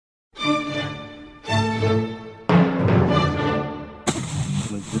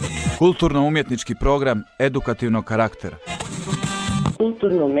Kulturno-umjetnički program edukativnog karaktera.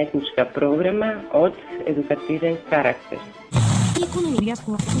 Kulturno-umjetnička programa od edukativen karakter.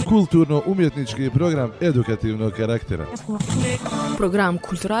 Kulturno-umjetnički program edukativnog karaktera. Program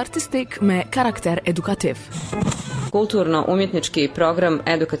kulturartistik me karakter edukativ. Kulturno-umjetnički program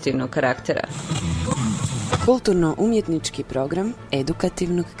edukativnog karaktera. Kulturno-umjetnički program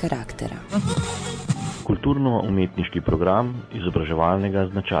edukativnog karaktera. Kulturno-umjetniški program izobraževalnega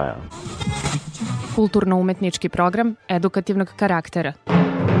značaja. Kulturno-umjetnički program edukativnog karaktera.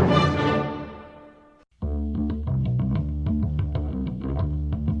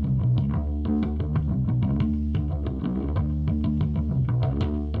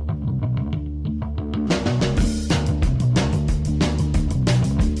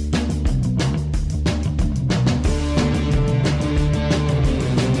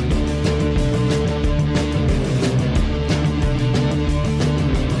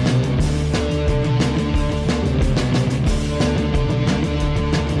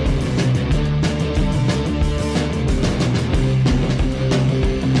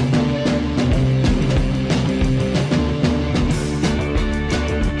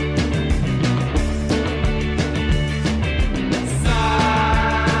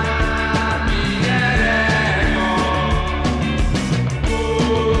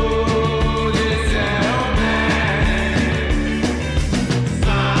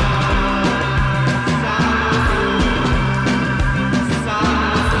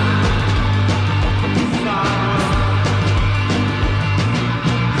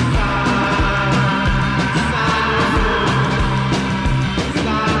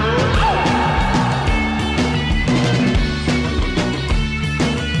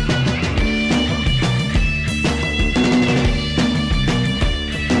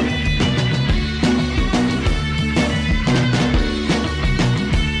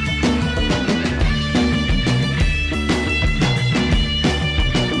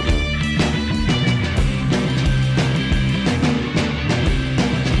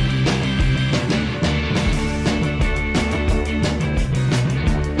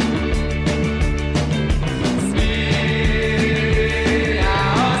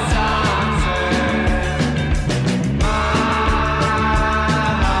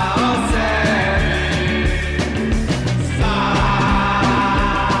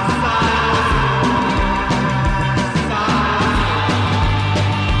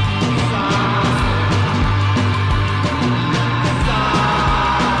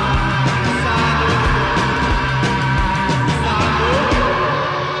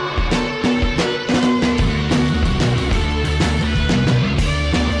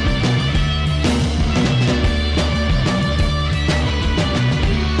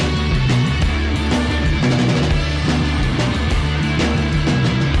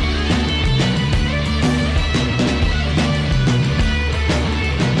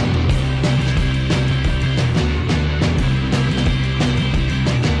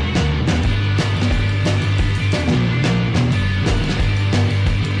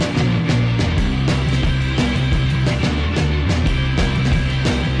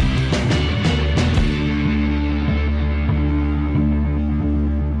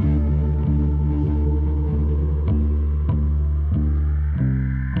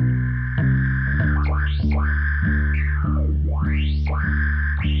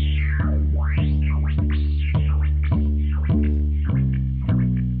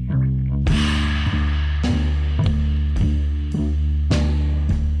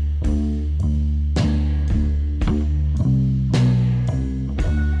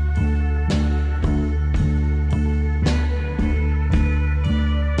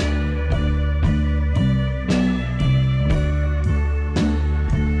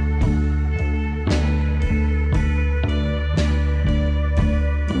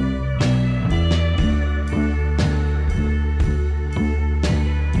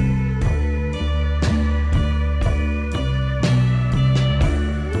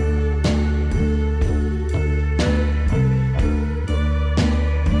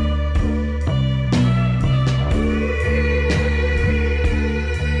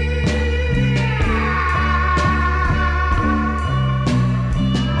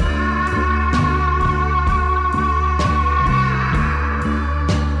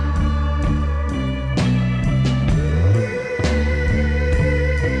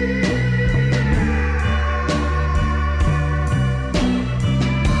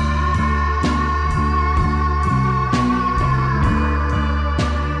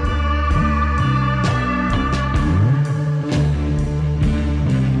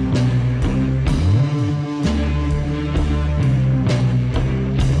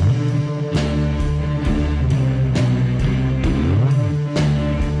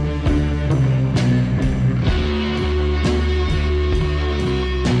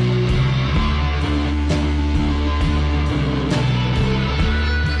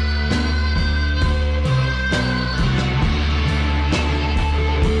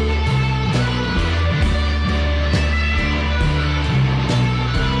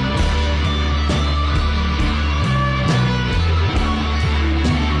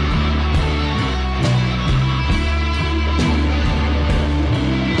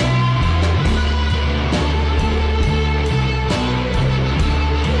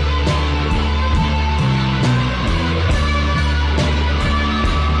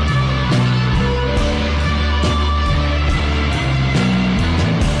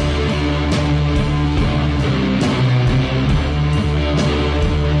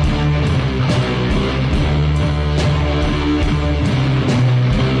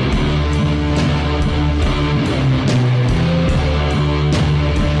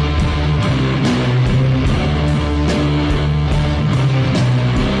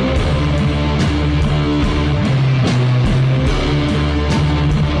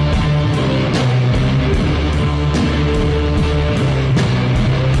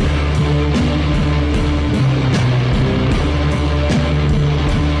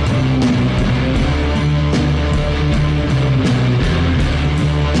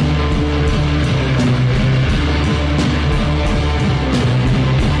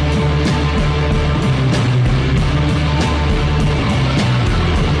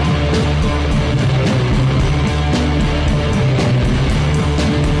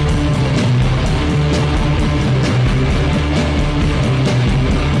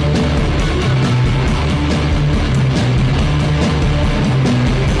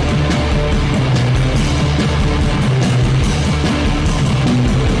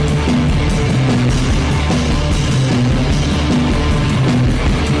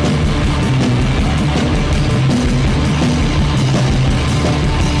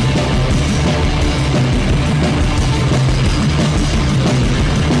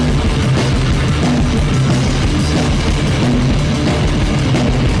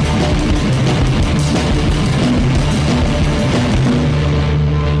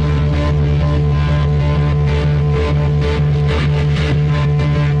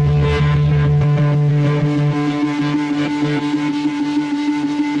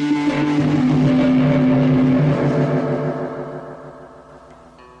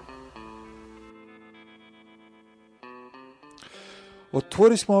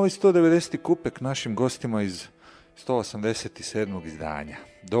 Otvori smo ovaj 190. kupek našim gostima iz 187. izdanja.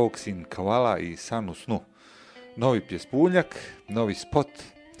 Dog sin kavala i san u snu. Novi pjespuljak, novi spot.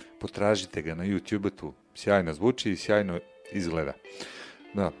 Potražite ga na YouTube, tu sjajno zvuči i sjajno izgleda.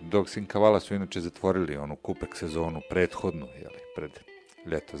 Da, Dog sin kavala su inače zatvorili onu kupek sezonu prethodnu, pred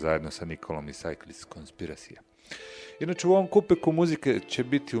ljeto, zajedno sa Nikolom i Cyclist Conspiracija. Inače, u ovom kupeku muzike će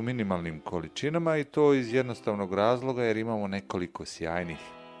biti u minimalnim količinama i to iz jednostavnog razloga jer imamo nekoliko sjajnih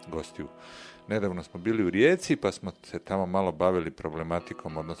gostiju. Nedavno smo bili u Rijeci pa smo se tamo malo bavili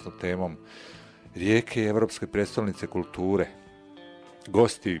problematikom, odnosno temom Rijeke Evropske prijestolnice kulture.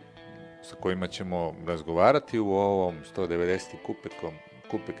 Gosti sa kojima ćemo razgovarati u ovom 190.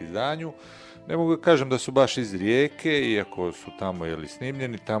 kupek izdanju. Ne mogu da kažem da su baš iz Rijeke, iako su tamo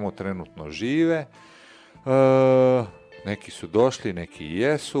snimljeni, tamo trenutno žive. Neki su došli, neki i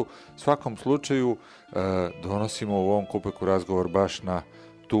jesu. U svakom slučaju donosimo u ovom kupeku razgovor baš na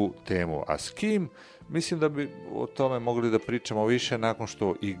tu temu. A s kim? Mislim da bi o tome mogli da pričamo više nakon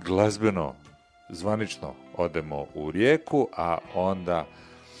što i glazbeno, zvanično odemo u Rijeku, a onda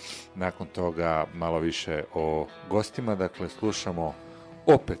nakon toga malo više o gostima. Dakle, slušamo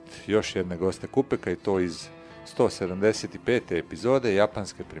opet još jedne goste kupeka i to iz 175. epizode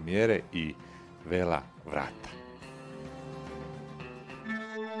japanske premijere i Vela vrata.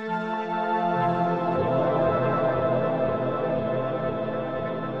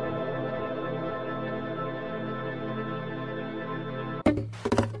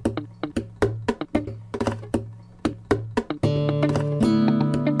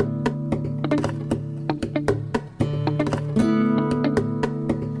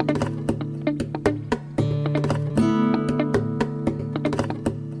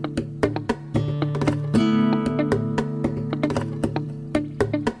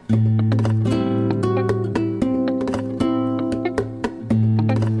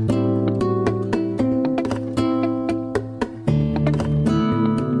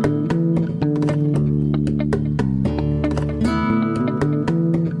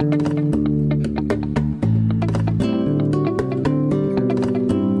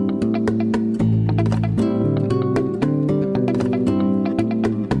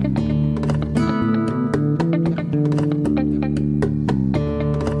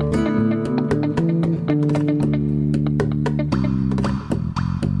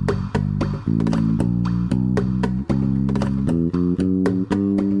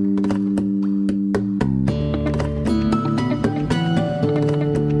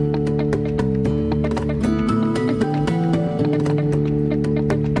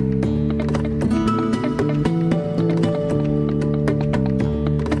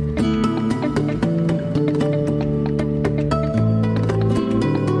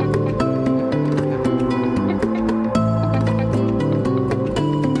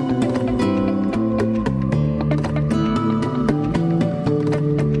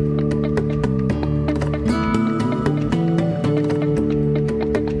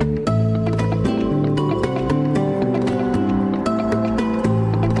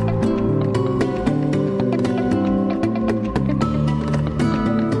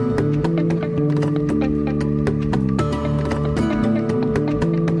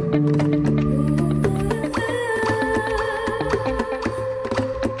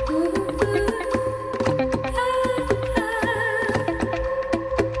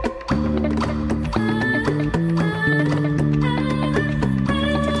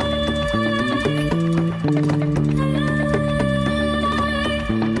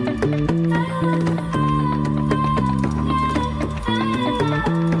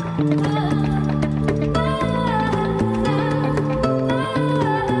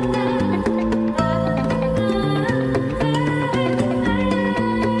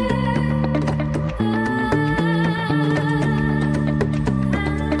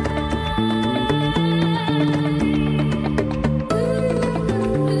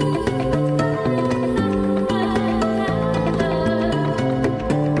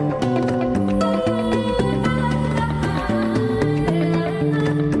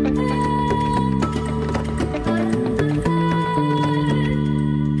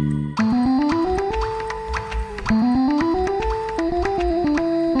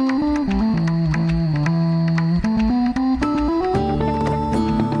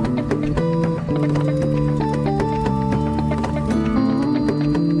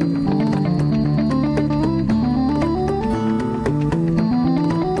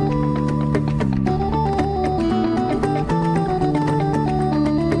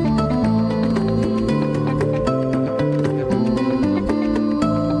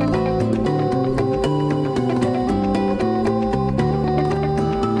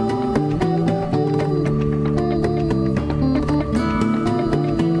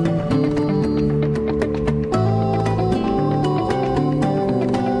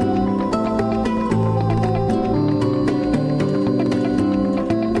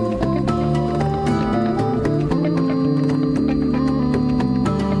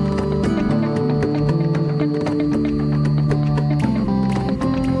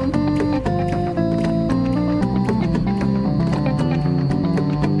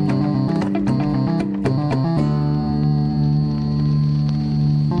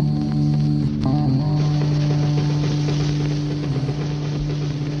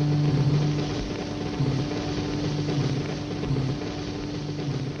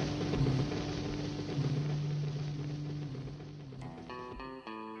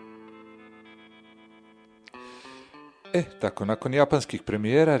 Tako, nakon japanskih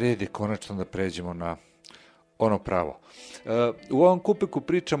premijera red je konačno da pređemo na ono pravo. U ovom KUPEK-u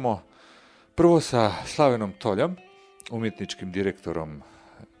pričamo prvo sa Slavenom Toljom, umjetničkim direktorom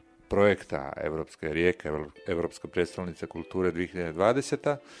projekta Rijeka Evropska prijestolnica kulture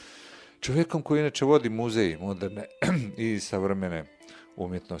 2020. Čovjekom koji inače vodi muzej moderne i savremene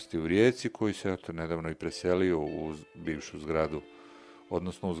umjetnosti u Rijeci, koji se nedavno i preselio u bivšu zgradu,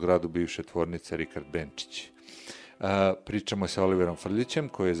 odnosno u zgradu bivše tvornice Rikard Benčić. Pričamo sa Oliverom Frljićem,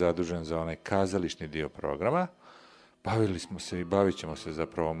 koji je zadužen za onaj kazališni dio programa. Bavili smo se i bavit ćemo se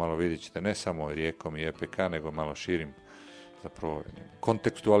zapravo, malo vidjet ćete, ne samo Rijekom i EPK, nego malo širim zapravo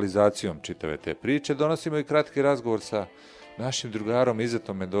kontekstualizacijom čitave te priče. Donosimo i kratki razgovor sa našim drugarom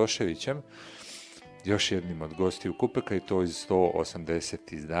Izetom Medoševićem, još jednim od gostiju KUPEK-a, i to iz 180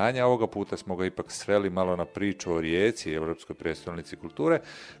 izdanja. Ovoga puta smo ga ipak sveli malo na priču o Rijeci, Evropskoj prijestolnici kulture,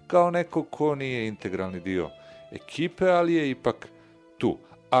 kao neko ko nije integralni dio ekipe, ali je ipak tu.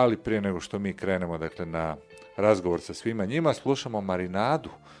 Ali prije nego što mi krenemo na razgovor sa svima njima, slušamo Marinadu,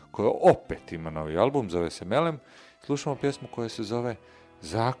 koja opet ima novi album, zove se Melem. Slušamo pjesmu koja se zove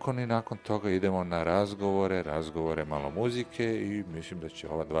Zakon i nakon toga idemo na razgovore, malo muzike i mislim da će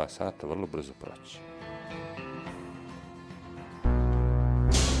ova 2 sata vrlo brzo proći.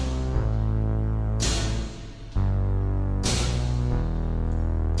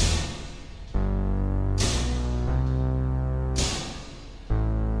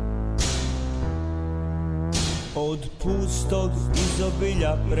 Od pustog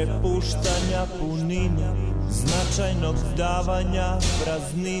izobilja prepuštanja punini, značajnog davanja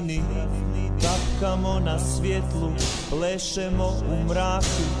praznini, tapkamo na svjetlu, plešemo u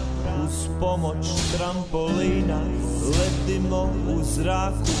mraku, uz pomoć trampolina, letimo u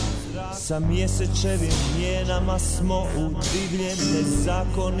zraku, sa mjesečevim mjenama smo u divljem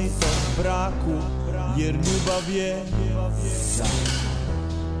nezakonitom braku, jer ljubav je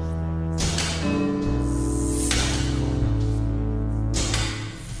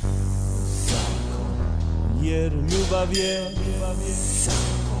jer ljubav je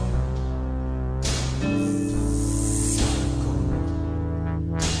zakon.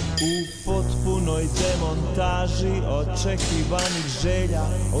 U potpunoj demontaži očekivanih želja,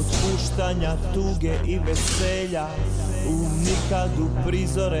 otpuštanja tuge i veselja, u nikadu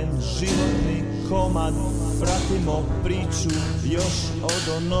prizoren životni komad, pratimo priču još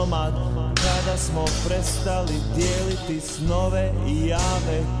od onomad, kada smo prestali dijeliti snove i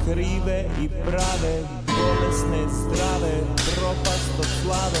jave, krive i prave, bolesne, zdrave, propast od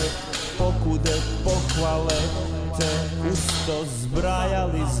slave, pokude, pohvale, te usto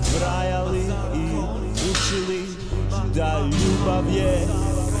zbrajali i učili da ljubav je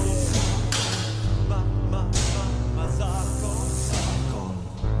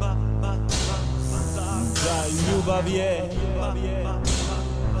da ljubav je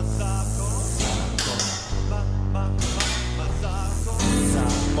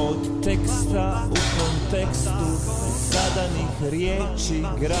od teksta u kontekstu zadanih riječi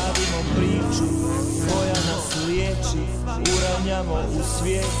gradimo priču koja nas liječi, uranjamo u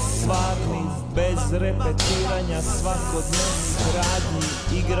svijet stvarni, bez repetiranja svakodnevnih radnji,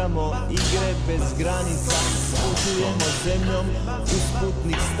 igramo igre bez granica, putujemo zemljom uz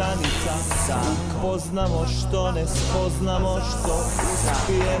putnih stanica, upoznamo što ne spoznamo, što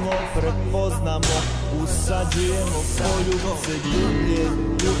uspijemo prepoznamo, usađujemo poljubce ljublje,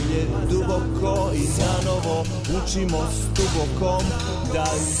 duboko i nanovo učimo s tubokom da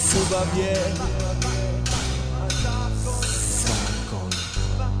ljubav je zakon.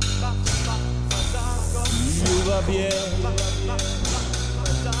 Ljubav je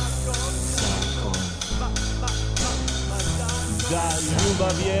zakon. Da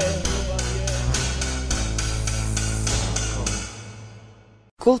ljubav je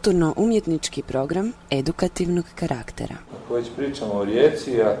kulturno-umjetnički program edukativnog karaktera. Ako već pričamo o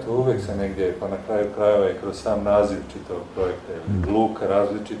Rijeci, a to uvijek se negdje, pa na kraju krajeva i kroz sam naziv čitavog projekta, luka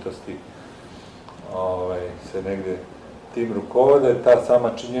različitosti, se negdje tim rukovode, ta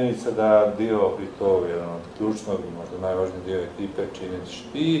sama činjenica da dio, i to jedan od ključnog, možda najvažniji dio ekipe, činiš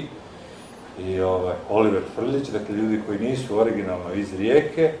ti i Oliver Frljić, dakle ljudi koji nisu originalno iz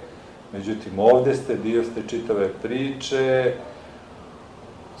Rijeke, međutim ovdje ste, dio ste čitave priče.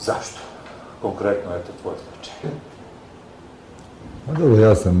 Zašto? Konkretno je to tvoj slučaj. Dobro,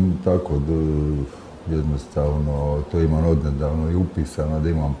 ja sam tako jednostavno, to imam odnedavno i upisano da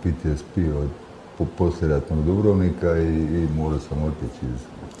imam PTSP od poslijeratnog Dubrovnika i morao sam otići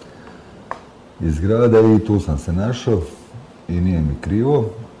iz grada i tu sam se našao i nije mi krivo.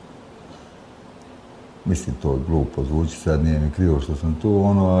 mislim to glupo zvuči, sad nije mi krivo što sam tu,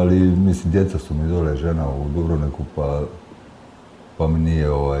 ali mislim djeca su mi dole, žena u Dubrovniku, pa mi nije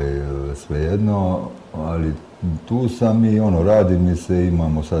svejedno, ali tu sam i radim mi se,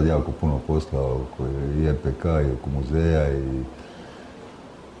 imamo sad jako puno posla oko i EPK i oko muzeja i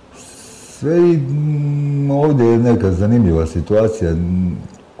sve i ovdje je neka zanimljiva situacija,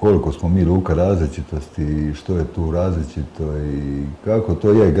 koliko smo mi luka različitosti i što je tu različito i kako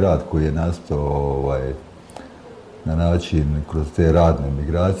to je grad koji je nastao na način kroz te radne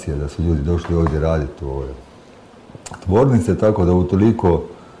migracije, da su ljudi došli ovdje raditi u ove tvornice, tako da utoliko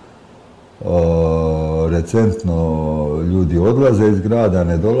recentno ljudi odlaze iz grada,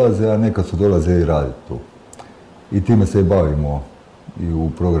 ne dolaze, a nekad su dolaze i raditi tu. I time se i bavimo i u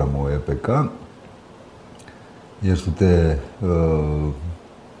programu EPK, jer su te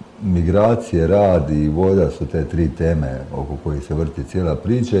migracije, rad i voda su te 3 teme oko kojih se vrti cijela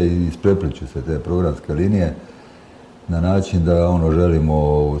priča i isprepliču se te programske linije na način da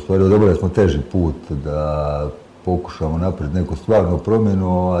želimo, u stvari odabrali smo teži put da pokušamo napraviti neku stvarnu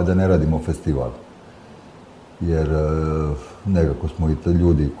promjenu, a da ne radimo festival. Jer nekako smo i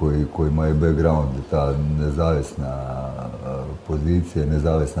ljudi koji imaju background, ta nezavisna pozicija,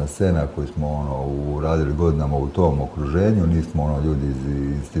 nezavisna scena koju smo radili godinama u tom okruženju, nismo ljudi iz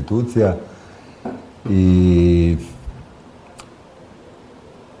institucija. I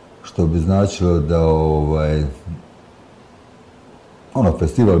što bi značilo da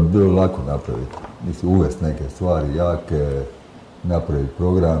festival bi bilo lako napraviti. Mislim, uvesti neke stvari jake, napraviti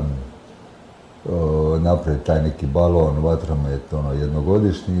program, napraviti taj neki balon, vatromet,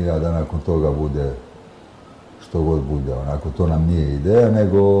 jednogodišnji, a da nakon toga bude što god bude. To nam nije ideja,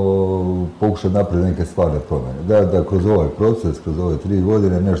 nego pokušati napraviti neke stvarne promjene. Da kroz ovaj proces, kroz ove 3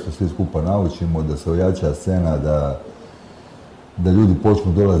 godine nešto svi skupa naučimo, da se ojača scena, da ljudi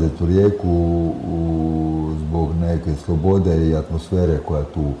počnu dolaziti u Rijeku zbog neke slobode i atmosfere koja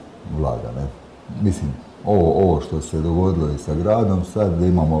tu vlada. Ne? Mislim, ovo što se dogodilo i sa gradom, sad da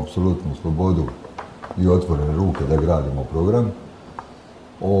imamo apsolutnu slobodu i otvorene ruke da gradimo program,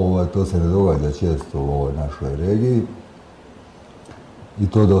 to se ne događa često u ovoj našoj regiji i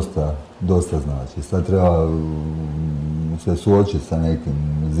to dosta znači. Sad treba se suočiti sa nekim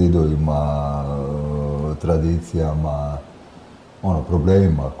zidovima, tradicijama,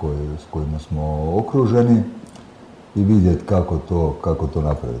 problemima s kojima smo okruženi i vidjeti kako to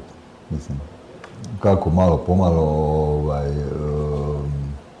napraviti. Mislim, kako malo pomalo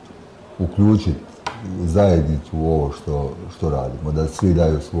uključiti zajednicu u ovo što radimo, da svi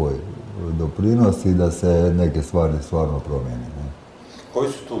daju svoj doprinos i da se neke stvari stvarno promijene.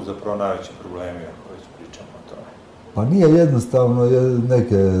 Koji su tu zapravo najveći problemi o kojoj pričamo o tome? Pa nije jednostavno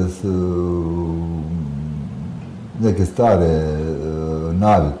neke stare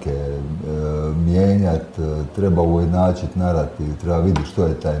navike mijenjati, treba ujednačiti narativ, treba vidjeti što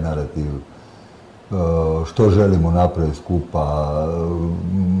je taj narativ, što želimo napraviti skupa,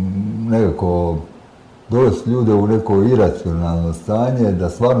 nekako dovesti ljude u neko iracionalno stanje da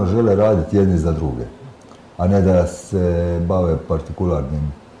stvarno žele raditi jedni za druge, a ne da se bave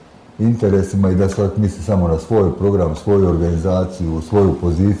partikularnim interesima i da svak misli samo na svoj program, svoju organizaciju, svoju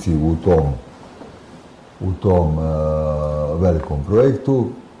poziciju u tom velikom projektu,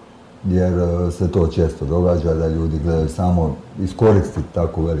 jer se to često događa da ljudi gledaju samo iskoristiti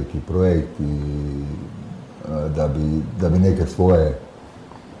tako veliki projekt i da bi neke svoje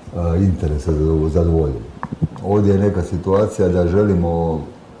interese zadovoljili. Ovdje je neka situacija da želimo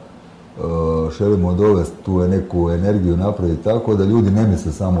dovesti tu neku energiju napraviti tako da ljudi ne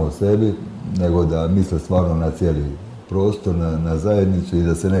misle samo o sebi, nego da misle stvarno na cijeli prostor, na zajednicu i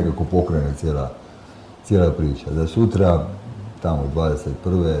da se nekako pokrene cijela priča. Da sutra, tamo 21.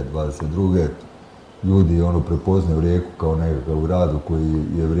 22. ljudi prepoznaju Rijeku kao nekakav grad u koji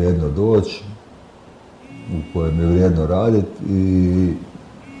je vrijedno doći, u kojem je vrijedno raditi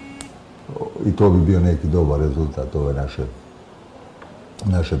i to bi bio neki dobar rezultat ove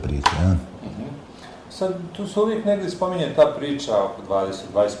naše priče. Ne? Sad, tu se uvijek negdje spominje ta priča oko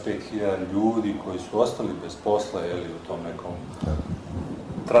 20-25.000 ljudi koji su ostali bez posla u tom nekom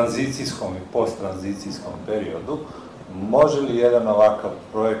tranzicijskom i posttranzicijskom periodu. Može li jedan ovakav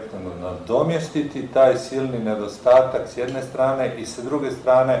projekt nadomjestiti taj silni nedostatak s jedne strane i sa druge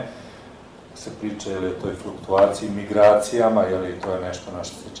strane se priča je li o toj fluktuaciji, migracijama, je li to je nešto na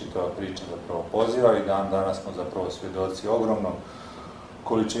što se čitava priča zapravo poziva i danas smo zapravo svjedoci ogromnom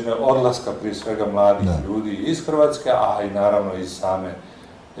količine odlaska prije svega mladih ljudi iz Hrvatske, a i naravno iz same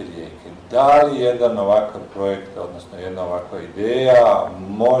Rijeke. Da li jedan ovakav projekt, odnosno jedna ovakva ideja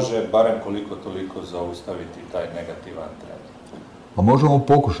može barem koliko toliko zaustaviti taj negativan trend? Pa možemo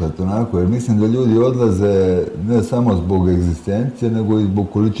pokušati onako, jer mislim da ljudi odlaze ne samo zbog egzistencije, nego i zbog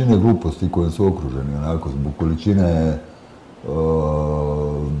količine gluposti koje su okruženi, onako, zbog količine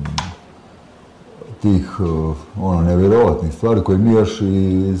tih nevjerovatnih stvari koje mi još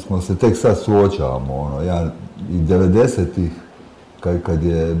i smo se tek sad suočavamo. Ja i 90-ih, kad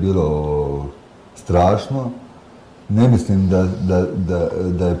je bilo strašno, ne mislim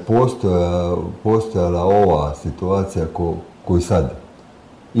da je postojala ova situacija koju sad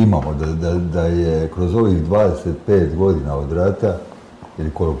imamo, da je kroz ovih 25 godina od rata,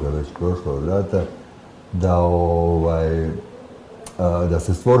 ili koliko je već prošlo od rata, da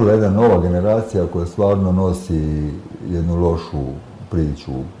se stvorila jedna nova generacija koja stvarno nosi jednu lošu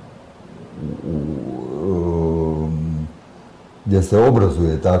priču, gdje se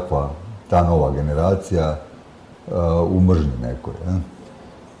obrazuje ta nova generacija u mržnji nekoj.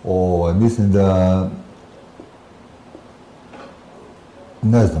 Mislim da,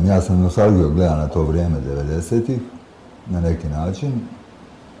 ne znam, ja sam nostalgiju gledao na to vrijeme 90-ih, na neki način.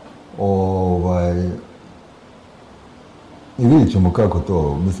 I vidjet ćemo kako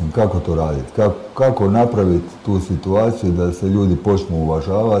to raditi, kako napraviti tu situaciju da se ljudi počnu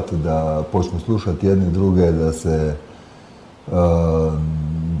uvažavati, da počnu slušati jedni druge, da se,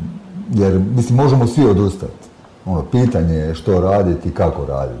 jer mislim možemo svi odustati. Pitanje je što raditi i kako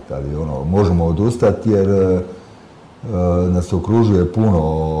raditi, ali možemo odustati jer nas okružuje puno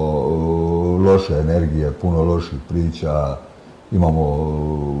loše energije, puno loših priča, imamo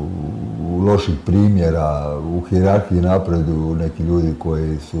loših primjera, u hijerarhiji napreduju neki ljudi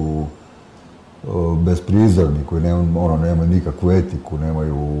koji su besprizorni, koji nemaju nikakvu etiku,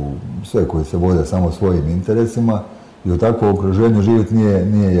 nemaju sve, koji se vode samo svojim interesima i u takvom okruženju živjeti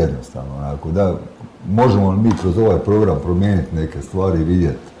nije jednostavno. Da, možemo mi kroz ovaj program promijeniti neke stvari i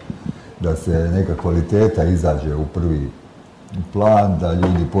vidjeti da se neka kvaliteta izađe u prvi plan, da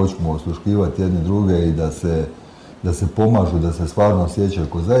ljudi počnu osluškivati jedne druge i da se pomažu, da se stvarno osjećaju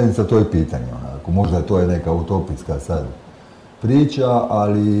kao zajednica, to je pitanje. Možda to je neka utopijska sad priča,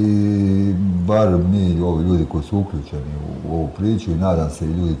 ali bar mi, ovi ljudi koji su uključeni u ovu priču i nadam se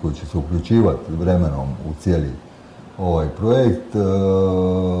i ljudi koji će se uključivati vremenom u cijeli ovaj projekt,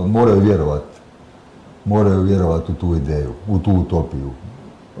 moraju vjerovati u tu ideju, u tu utopiju.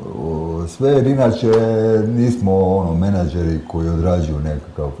 Sve, jer inače nismo menadžeri koji odrađuju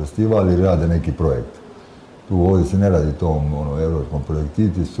nekakav festival i rade neki projekt. Ovdje se ne radi tom evropskom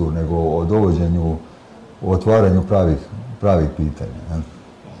projektitisu, nego o dovođenju, o otvaranju pravih pitanja.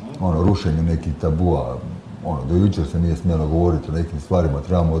 Rušenju nekih tabua. Do jučer se nije smjelo govoriti o nekim stvarima,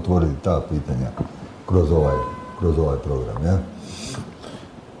 trebamo otvoriti ta pitanja kroz ovaj program.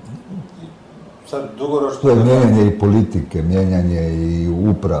 Sad dugoročno... To je mijenjanje i politike, mijenjanje i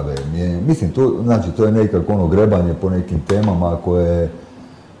uprave. Mislim, to je nekako grebanje po nekim temama koje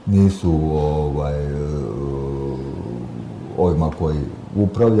nisu ovima koji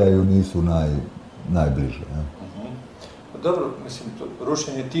upravljaju, nisu najbliže. Dobro, mislim,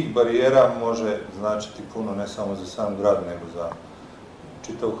 rušenje tih barijera može značiti puno ne samo za sam grad, nego za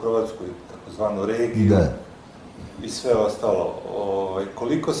čitavu Hrvatsku i takozvanu regiju. Da. I sve ostalo.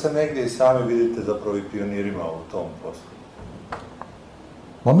 Koliko se negdje i sami vidite zapravo i pionirima u tom poslu?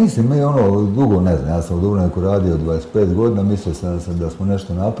 Pa mislim, mi dugo, ne znam, ja sam u Dubrovniku radio 25 godina, mislio sam da smo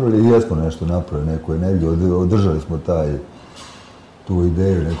nešto napravili i jesmo nešto napravili, neku energiju, održali smo tu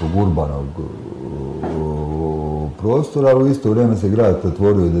ideju nekog urbanog prostora, ali u isto vrijeme se grad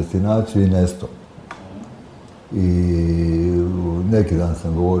pretvorio u destinaciju i nesto. I neki dan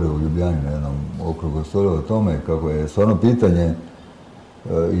sam govorio u Ljubljani na jednom okruglom stolu o tome kako je stvarno pitanje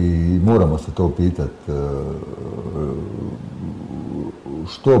i moramo se to pitati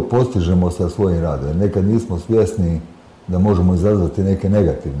što postižemo sa svojim radom. Jer nekad nismo svjesni da možemo izazvati neke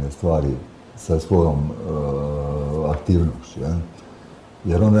negativne stvari sa svojom aktivnošću.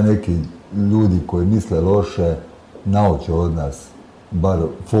 Jer onda neki ljudi koji misle loše nauče od nas bar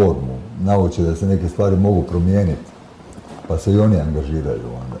formu, nauče da se neke stvari mogu promijeniti, pa se i oni angažiraju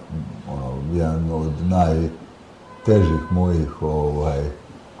onda. Jedan od najtežih mojih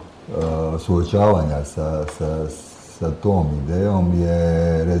suočavanja sa tom idejom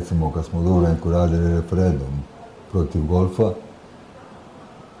je, recimo, kad smo u Dubrovniku radili referendum protiv golfa,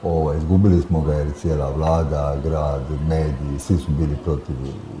 izgubili smo ga jer cijela vlada, grad, mediji, svi su bili protiv,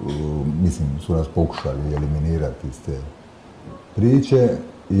 mislim, su nas pokušali eliminirati iz te priče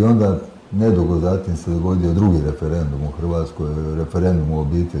i onda nedugo zatim se dogodio drugi referendum u Hrvatskoj, referendum o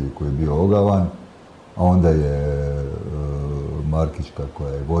obitelji koji je bio ogavan, a onda je Markićka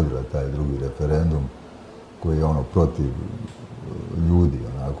koja je vodila taj drugi referendum, koji je protiv ljudi,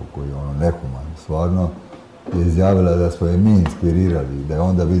 koji je nehuman, stvarno, je izjavila da smo je mi inspirirali, da je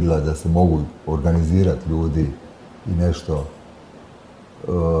onda vidjela da se mogu organizirati ljudi i nešto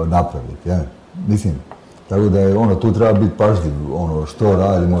napraviti. Ja? Mislim, tako da je tu treba biti pažljiv, što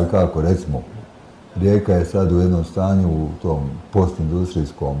radimo i kako. Recimo, Rijeka je sad u jednom stanju u tom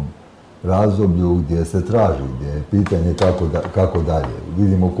postindustrijskom razdoblju gdje se traži, gdje je pitanje kako dalje.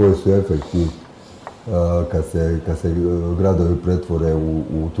 Vidimo koji su efekti kad se gradovi pretvore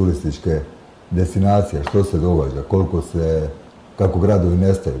u turističke destinacije, što se događa, kako gradovi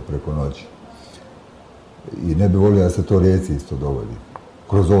nestaju preko noći. I ne bi volio da se to Rijeci isto dogodi,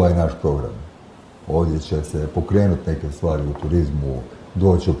 kroz ovaj naš program. Ovdje će se pokrenuti neke stvari u turizmu,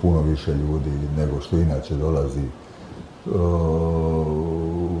 doći puno više ljudi nego što inače dolazi.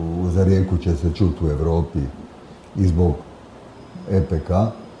 Za Rijeku će se čuti u Europi i zbog EPK,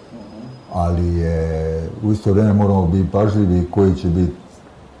 ali u isto vrijeme moramo biti pažljivi koji će biti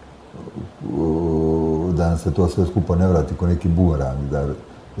da nam se to sve skupa ne vrati ko neki bumerang.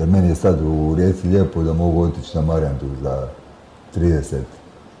 Jer meni je sad u Rijeci lijepo da mogu otići na Marijantu za 30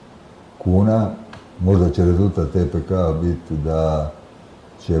 kuna. Možda će rezultat EPK biti da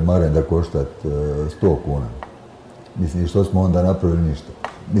će Marijanda koštati 100 kuna. Mislim, što smo onda napravili? Ništa.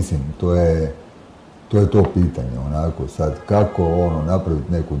 Mislim, to je to pitanje, onako, sad kako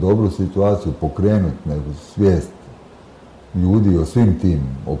napraviti neku dobru situaciju, pokrenuti neku svijest ljudi o svim tim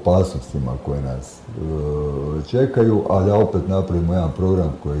opasnostima koje nas čekaju, a da opet napravimo jedan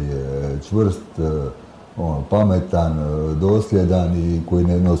program koji je čvrst, pametan, dosljedan i koji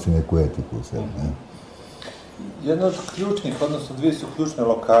ne nosi neku etiku u sebi. Ne? Jedna od ključnih, odnosno dvije su ključne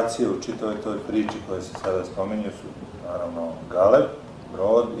lokacije u čitavoj toj priči koje se sada spominju su naravno Galeb,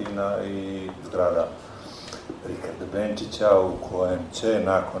 brod i zgrada Rikarda Benčića u kojem će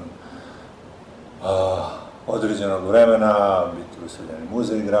nakon određenog vremena biti useljeni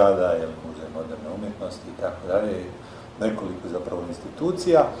muzej grada, muzej moderne umjetnosti i tako dalje, nekoliko zapravo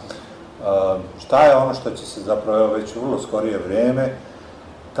institucija. Šta je ono što će se zapravo već u vrlo skorije vrijeme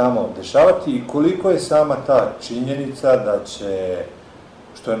tamo dešavati i koliko je sama ta činjenica da će,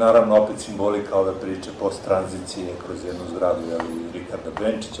 što je naravno opet simbolika ove priče post-tranzicije kroz jednu zgradu Rikarda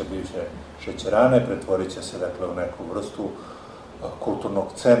Benčića, bivše šećerane, pretvorit će se dakle u neku vrstu kulturnog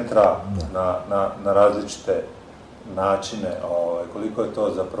centra na različite načine. Koliko je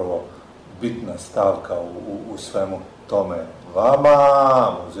to zapravo bitna stavka u svemu tome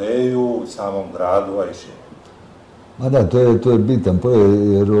vama, muzeju, samom gradu, a i šire? Ma da, to je bitan projekt,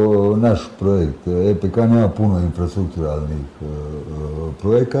 jer naš projekt EPK nema puno infrastrukturalnih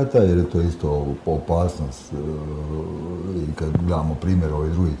projekata, jer je to isto opasnost. I kad gledamo primjer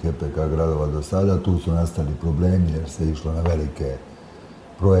ovih drugih EPK gradova do sada, tu su nastali problemi jer se išlo na velike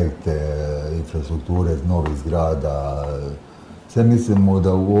projekte infrastrukture, novih zgrada. Sve mislimo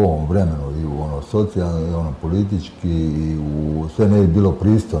da u ovom vremenu i u socijalno i politički i sve ne bi bilo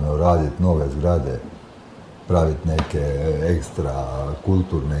pristojno raditi nove zgrade, praviti neke ekstra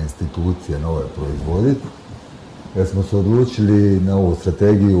kulturne institucije, nove proizvoditi. Jer smo se odlučili na ovu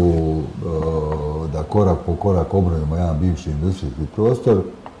strategiju da korak po korak obnovimo jedan bivši industrijski prostor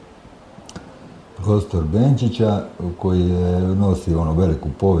Benčića, koji nosi veliku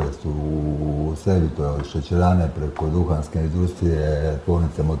povijest u sebi, to je od šećerane preko duhanske industrije,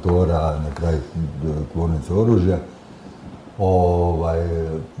 tvornice motora, na kraju tvornice oružja.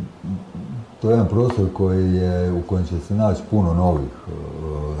 To je jedan prostor u kojem će se naći puno novih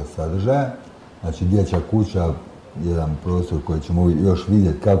sadržaja. Znači, dječja kuća, jedan prostor koji ćemo još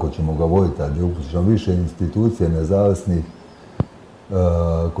vidjeti kako ćemo ga voditi, a gdje uključimo više institucije nezavisnih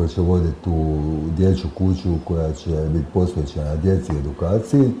koji će voditi tu dječju kuću koja će biti posvećena djeci i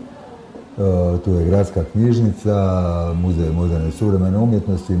edukaciji. Tu je gradska knjižnica, muzej moderne i suvremene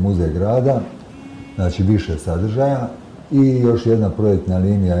umjetnosti, muzej grada, znači više sadržaja. I još jedna projektna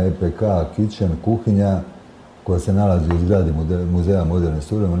linija EPK, kitchen, kuhinja, koja se nalazi u zgradi Muzeja moderne i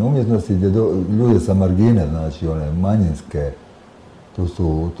suvremene umjetnosti, gdje ljude sa margine, znači one manjinske,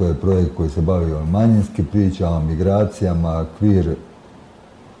 to je projekt koji se bavi manjinskim pričama, migracijama, queer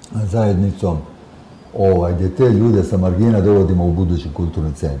zajednicom, gdje te ljude sa margina dovodimo u budući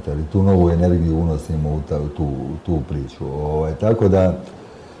kulturni centar i tu novu energiju unosimo u tu priču. Tako da,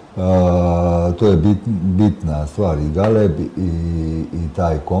 to je bitna stvar i Galeb i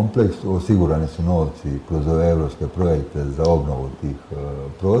taj kompleks. Osigurani su novci kroz ove evropske projekte za obnovu tih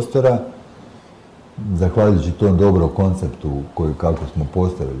prostora. Zahvaljujući tom dobrom konceptu kako smo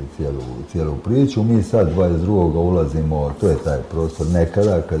postavili cijelu priču, mi sad 22. ulazimo, to je taj prostor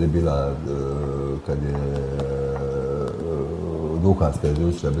nekada kad je duhanska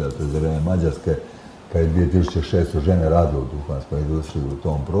industrija bila, to je za vrijeme Mađarske, kad je 2600 žene radilo u duhanskoj industriji u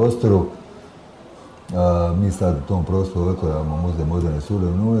tom prostoru. Mi sad u tom prostoru otvaramo muzej moderne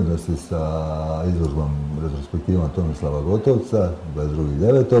suvremene umjetnosti sa izložbom retrospektivom Tomislava Gotovca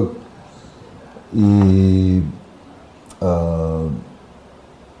 22.9. I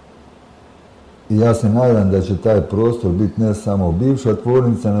ja se nadam da će taj prostor biti ne samo bivša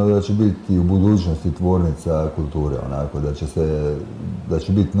tvornica, nego da će biti u budućnosti tvornica kulture, onako, da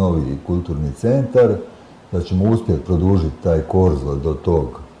će biti novi kulturni centar, da ćemo uspjeti produžiti taj korzo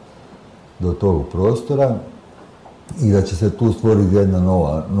do tog prostora i da će se tu stvoriti jedna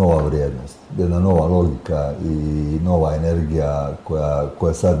nova vrijednost, jedna nova logika i nova energija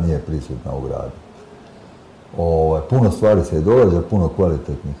koja sad nije prisutna u gradu. Puno stvari se događa, puno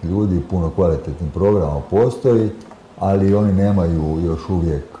kvalitetnih ljudi, puno kvalitetnih programa postoji, ali oni nemaju još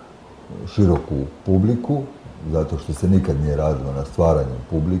uvijek široku publiku, zato što se nikad nije radilo na stvaranju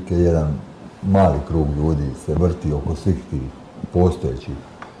publike. Jedan mali krug ljudi se vrti oko svih tih postojećih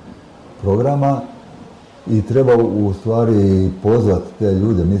programa i treba u stvari pozvati te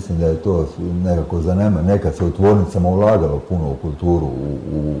ljude. Mislim da je to nekako zanimljivo. Nekad se u tvornicama ulagalo puno u kulturu,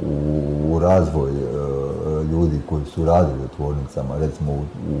 u razvoj ljudi koji su radili u tvornicama. Recimo u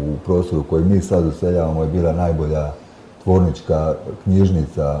prostoru koji mi sad useljavamo je bila najbolja tvornička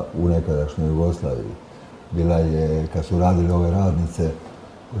knjižnica u nekadašnjoj Jugoslaviji. Bila je, kad su radili ove radnice,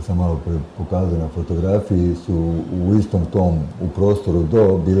 koje sam malo pokazao na fotografiji, su u istom tom, u prostoru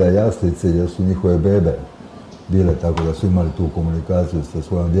bile jaslice gdje su njihove bebe bile, tako da su imali tu komunikaciju sa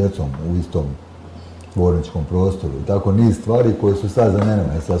svojom djecom u istom tvorničkom prostoru. I tako niz stvari koje su sad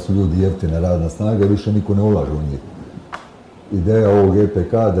zanemarene. Sad su ljudi jeftina radna snaga i više niko ne ulaže u njih. Ideja ovog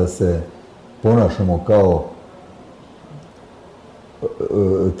EPK da se ponašamo kao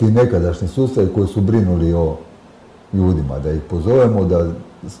ti nekadašnji sustavi koji su brinuli o ljudima, da ih pozovemo, da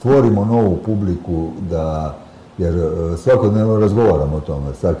stvorimo novu publiku, jer svakodnevno razgovaramo o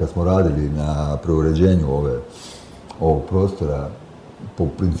tome. Sad kad smo radili na preuređenju ovog prostora, po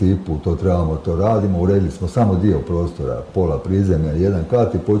principu to radimo, uredili smo samo dio prostora, pola prizemlja, jedan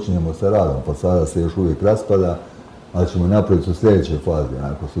kat i počinjemo sa radom, pa sada se još uvijek raspada, ali ćemo napraviti u sljedećoj fazi.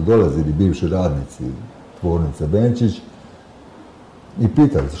 Ako su dolazili bivši radnici tvornice Benčić i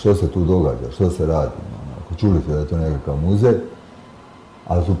pitali se što se tu događa, što se radi. Čuli su da je to nekakav muzej,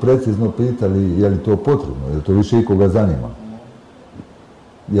 ali su precizno pitali je li to potrebno, je li to više ikoga zanima.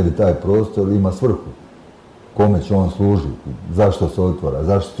 Je li taj prostor ima svrhu, kome će on služiti, zašto se otvara,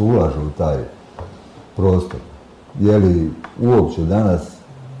 zašto se ulaže u taj prostor. Je li uopće danas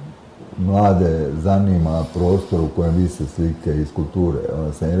mlade zanima prostor u kojem vise slike iz kulture.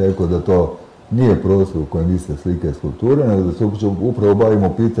 Onda sam im rekao da to nije prostor u kojem vise slike iz kulture, nego da se upravo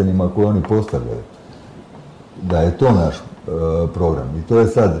bavimo pitanjima koje oni postavljaju. Da je to naš program. I to je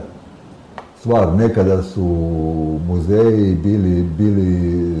sad stvar. Nekada su muzeji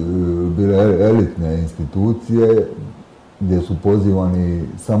bile elitne institucije gdje su pozivani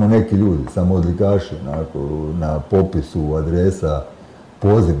samo neki ljudi, samo odlikaši. Na popisu adresa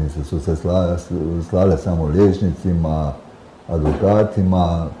pozivnice su se slale samo liječnicima,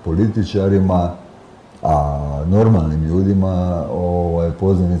 advokatima, političarima, a normalnim ljudima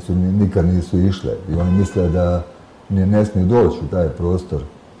pozivnicu nikad nisu išle. I oni misle da ne smiju doći u taj prostor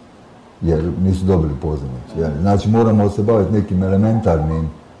jer nisu dobili pozivnicu. Znači moramo se baviti nekim elementarnim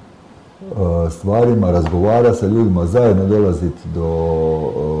stvarima, razgovarati sa ljudima, zajedno dolaziti do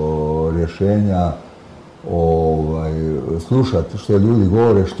rješenja, slušati što ljudi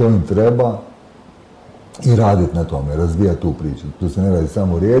govore, što im treba i raditi na tome, razvijati tu priču. Tu se ne radi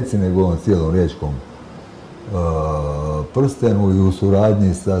samo o Rijeci, nego o cijelom riječkom prstenu i u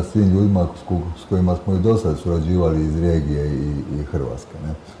suradnji sa svim ljudima s kojima smo i do sad surađivali iz regije i Hrvatske.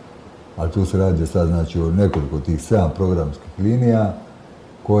 Ne? Ali tu se radi sad znači o nekoliko tih 7 programskih linija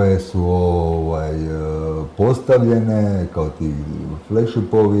koje su postavljene kao ti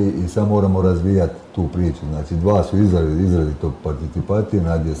flagshipovi i sad moramo razvijati tu priču. Znači 2 su izrazito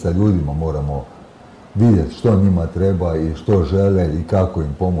participativna gdje sa ljudima moramo vidjeti što njima treba i što žele i kako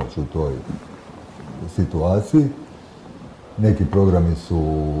im pomoći u toj situaciji. Neki programi su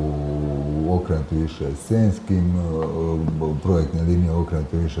okrenuti više scenskim, projektne linije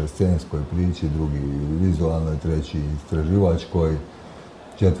okrenuti više scenskoj priči, drugi vizualnoj, treći istraživačkoj,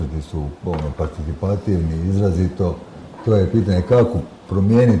 četvrti su participativni, izrazito. To je pitanje kako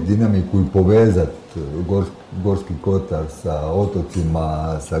promijeniti dinamiku i povezati Gorski kotar sa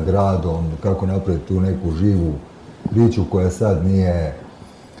otocima, sa gradom, kako napraviti tu neku živu priču koja sad nije,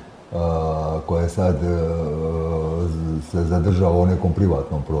 koja sad se zadržava u nekom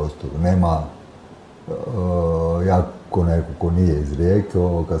privatnom prostoru. Nema, ja ko neko ko nije iz Rijeke,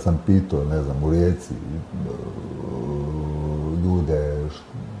 kad sam pitao, ne znam, u Rijeci ljude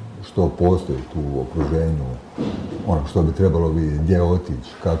što postoji tu u okruženju, ono što bi trebalo vidjeti, gdje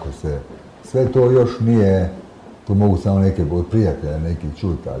otići, kako se... Sve to još nije, to mogu samo neke od prijatelja neki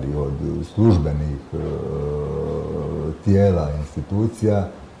čuti, ali od službenih tijela, institucija,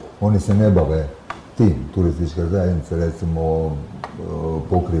 oni se ne bave tim. Turistička zajednica recimo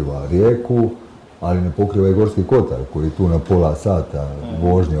pokriva Rijeku, ali ne pokriva i Gorski kotar koji je tu na pola sata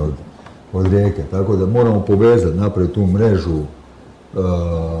vožnje od Rijeke. Tako da moramo povezati, napraviti tu mrežu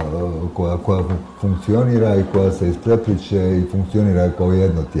koja funkcionira i koja se isprepliče i funkcionira kao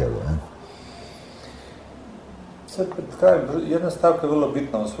jedno tijelo. Sad pred krajem, jedna stavka je vrlo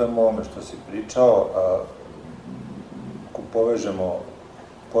bitna u svemu ovome što si pričao, ako povežemo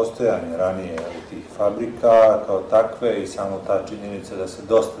postojanje ranije tih fabrika kao takve i samo ta činjenica da se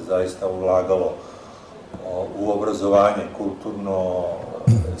dosta zaista ulagalo u obrazovanje kulturno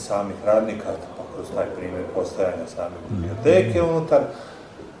samih radnika, pa kroz taj primjer postojanja same biblioteke unutar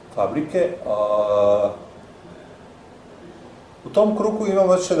fabrike. U tom krugu imam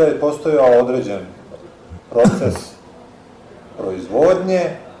osjećaj da je postojao određen proces proizvodnje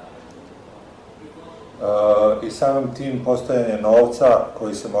i samim tim postojanje novca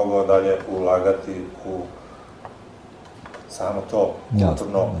koji se mogao dalje ulagati u samo to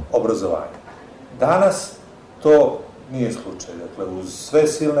kulturno obrazovanje. Danas to nije slučaj. Dakle, uz sve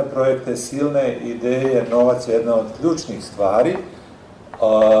silne projekte, silne ideje, novac je jedna od ključnih stvari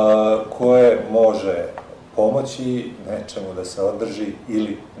koje može pomoći nečemu da se održi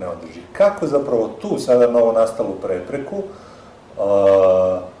ili ne održi. Kako zapravo tu sada novo nastalu prepreku,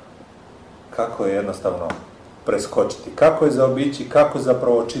 kako je jednostavno preskočiti, kako je zaobići, kako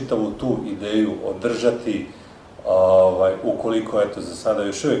zapravo čitavu tu ideju održati, ukoliko, eto, za sada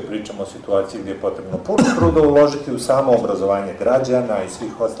još uvijek pričamo o situaciji gdje je potrebno puno truda uložiti u samo obrazovanje građana i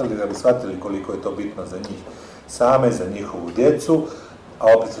svih ostalih da bi shvatili koliko je to bitno za njih same, za njihovu djecu, a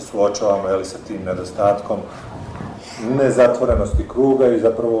opet se suočavamo sa tim nedostatkom nezatvorenosti kruga i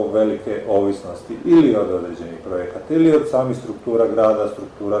zapravo velike ovisnosti ili od određenih projekata, ili od samih struktura grada,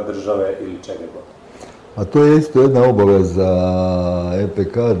 struktura države ili čega god. A to je isto jedna obaveza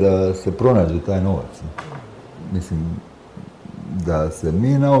EPK da se pronađe taj novac. Mislim, da se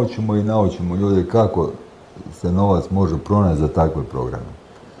mi naučimo i naučimo ljude kako se novac može pronaći za takve programe.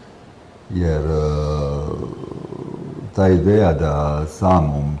 Jer ta ideja da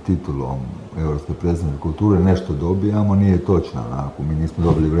samom titulom Evropske prijestolnice kulture nešto dobijamo nije točna. Mi nismo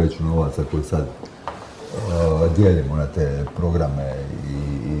dobili vreću novaca koji sad dijelimo na te programe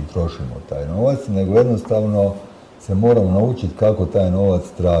i trošimo taj novac, nego jednostavno se moramo naučiti kako taj novac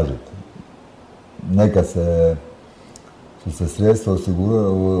tražiti. Neka su se sredstva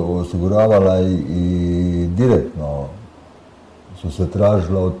osiguravala i direktno su se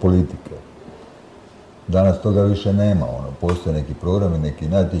tražila od politike. Danas toga više nema, postoje neki programi, neki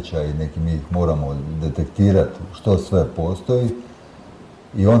natječaji, neki mi ih moramo detektirati što sve postoji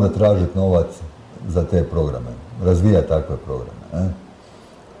i onda tražiti novac za te programe, razvijati takve programe.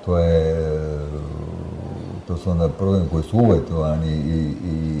 To su onda programi koji su uvjetovani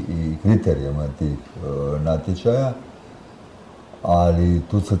i kriterijama tih natječaja, ali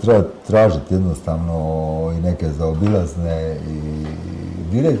tu se treba tražiti jednostavno i neke zaobilazne i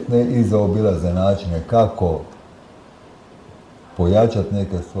direktne i zaobilazne načine kako pojačati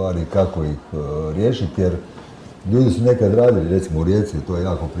neke stvari, kako ih riješiti, jer ljudi su nekad radili, recimo u Rijeci, to je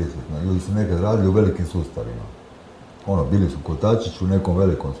jako prisutno, ljudi su nekad radili u velikim sustavima. Bili su kotačić u nekom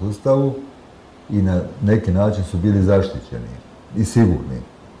velikom sustavu i na neki način su bili zaštićeni i sigurni.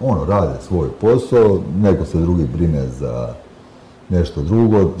 Rade svoj posao, neko se drugi brine za nešto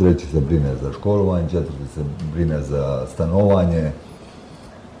drugo, treći se brine za školovanje, četvrti se brine za stanovanje.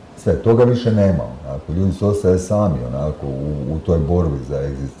 Sve, toga više nema. Ljudi se ostaje sami u toj borbi za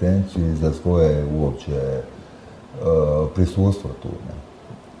egzistenciju i za svoje uopće prisustvo tu.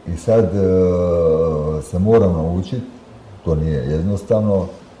 I sad se moramo naučiti, to nije jednostavno,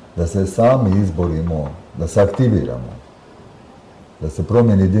 da se sami izborimo, da se aktiviramo, da se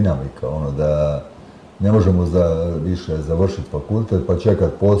promijeni dinamika, da ne možemo više završiti fakultet pa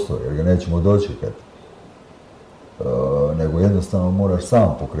čekati posao, jer ga nećemo dočekati. Nego jednostavno moraš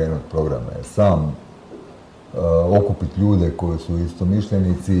sam pokrenuti programe, sam okupiti ljude koji su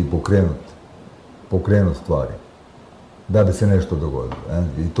istomišljenici i pokrenuti stvari, da bi se nešto dogodilo.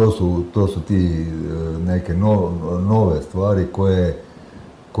 I to su ti neke nove stvari koje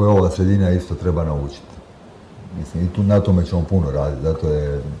ova sredina isto treba naučiti. Mislim, i na tome ćemo puno raditi, zato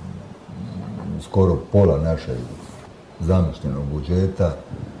je skoro pola našeg zamišljenog budžeta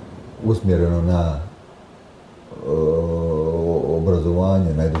usmjereno na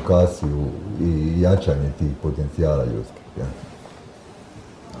obrazovanje, na edukaciju i jačanje tih potencijala ljudskih.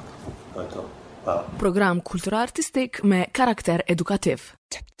 to je to. Hvala. Program kulturartistik me karakter edukativ.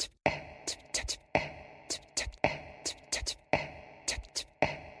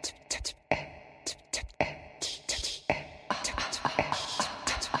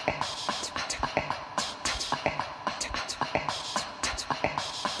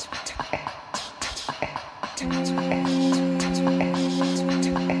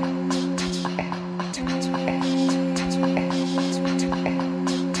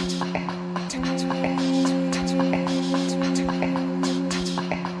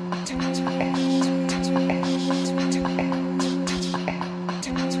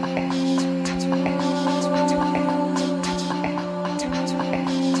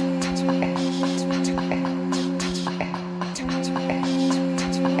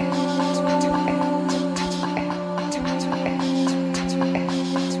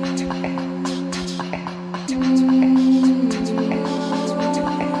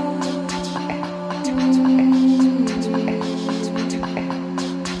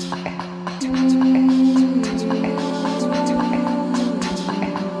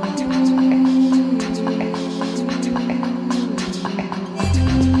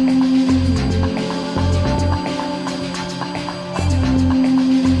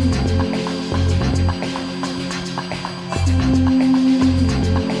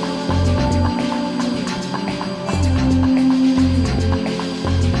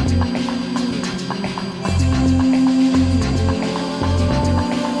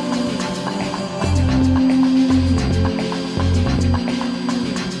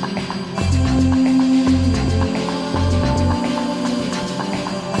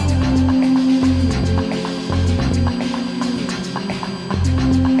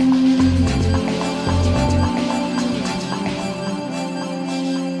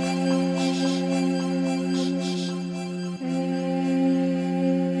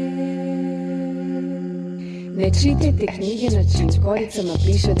 Ne čitajte knjige na čijim koricama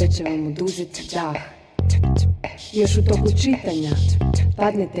piše da će vam oduzeti dah. Još u toku čitanja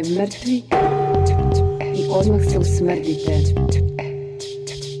padnete mrtvi i odmah se usmrdite.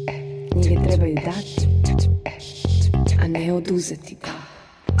 Knjige trebaju dati, a ne oduzeti dah.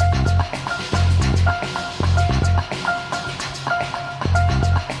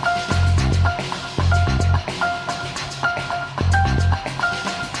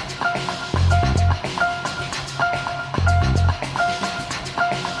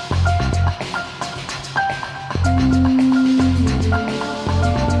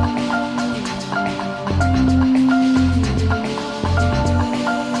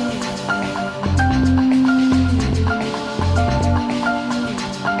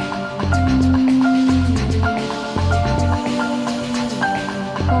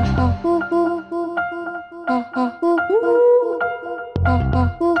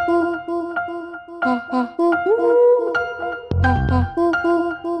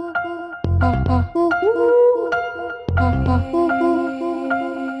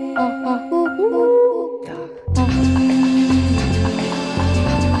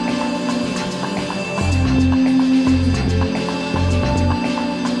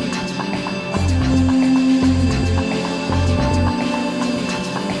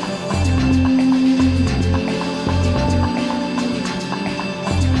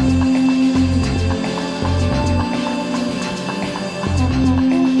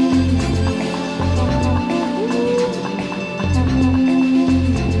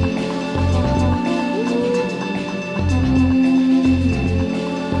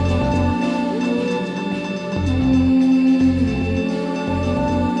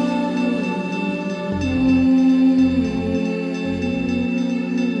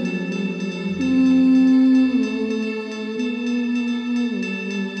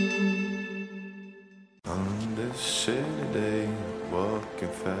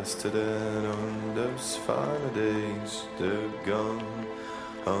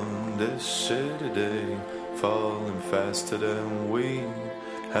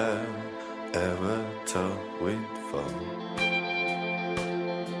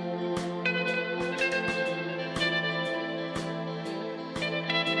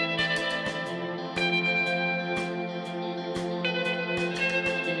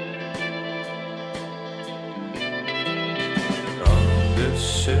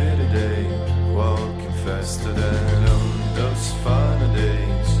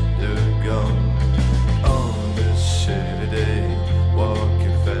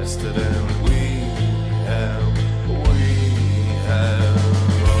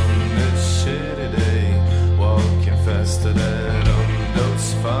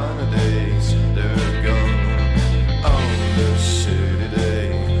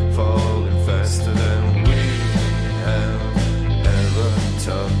 Fall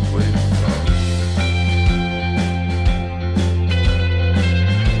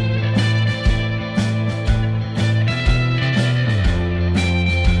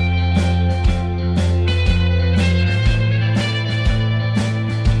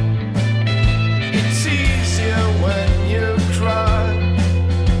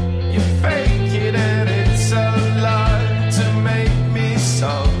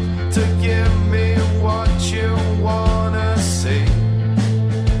to give me what you wanna see.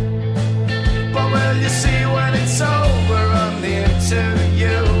 But will you see when it's over, I'm near to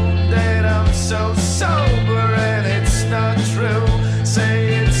you, that I'm so sober and it's not true.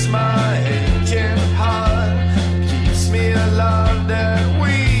 Say it's my aching heart keeps me alive, that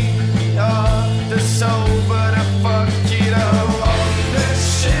we are the sober to fuck it up. On this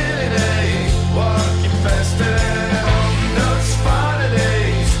shitty day, walking faster than on those finer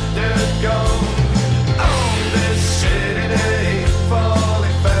days that go. On this shitty day,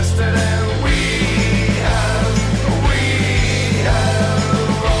 falling faster than we have.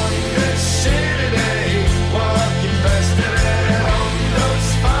 On this shitty day, walking faster than on those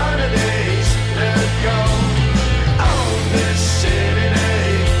finer days that go. On this shitty day,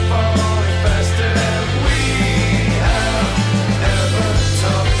 falling faster than we have ever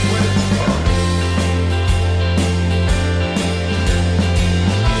talked with fun.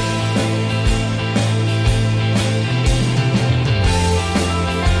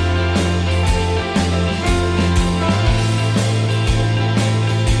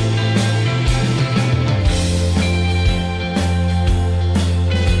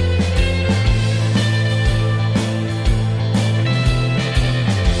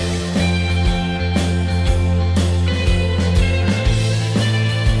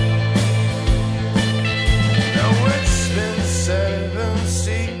 Now it's been 7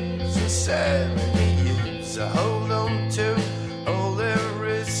 seasons, 70 years. I hold on to all there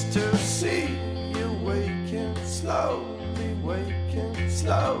is to see. You waking slowly,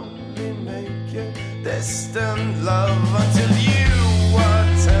 making distant love until you are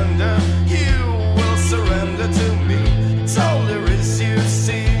tender. You will surrender to me. It's all there is you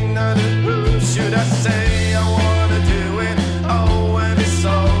see, not a who should I say. I wanna do it. Oh, and it's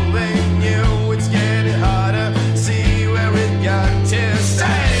all in you. It's getting harder. See where it got to.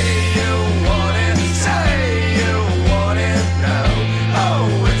 Say you want it. Say you want it now.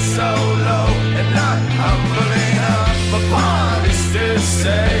 Oh, it's so low and not humble enough. But part is to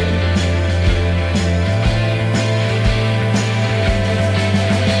say.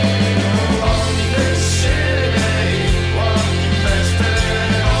 On this shitty day, walking faster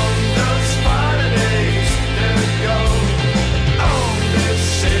than on those finer days that go. On this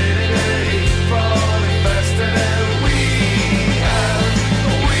shitty day, falling faster than we have.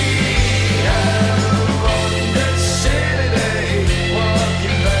 On this shitty day,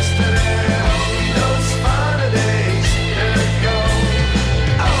 walking faster than on those finer days that go.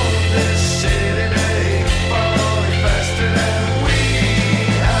 On this shitty day, falling faster than we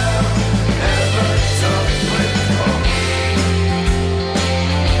have ever talked with fun.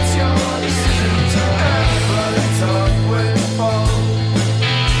 It's your decision to ever talk with fun.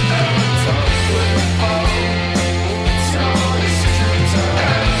 Ever talk with fun. It's your decision to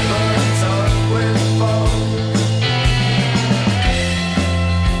ever talk with fun.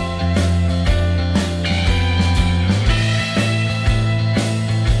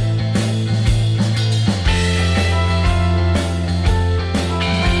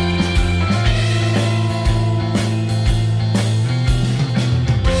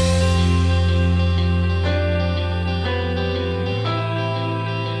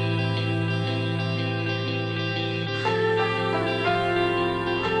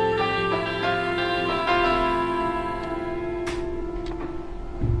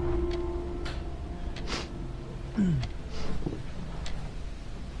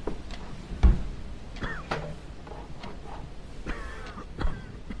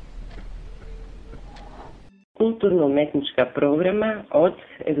 Kulturno-umetnička programa od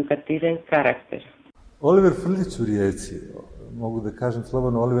edukativen karakter. Oliver Frljić u Rijeci, mogu da kažem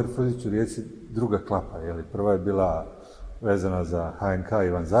slobodno, Oliver Frljić u Rijeci druga klapa, prva je bila vezana za HNK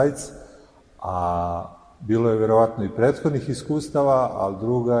Ivan Zajc, a bilo je vjerovatno i prethodnih iskustava, ali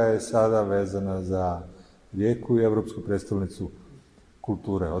druga je sada vezana za Rijeku i Evropsku prijestolnicu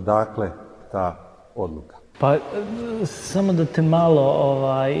kulture. Odakle ta odluka? Pa, samo da te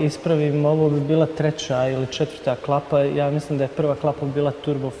malo ispravim, ovo bi bila 3. ili 4. klapa. Ja mislim da je prva klapa bila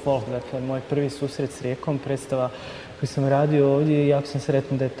Turbo Folk, dakle moj prvi susret s Rijekom, predstava koju sam radio ovdje i jako sam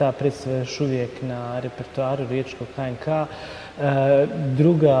sretan da je ta predstava još uvijek na repertoaru Riječkog HNK.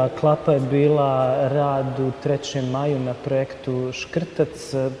 Druga klapa je bila rad u 3. maju na projektu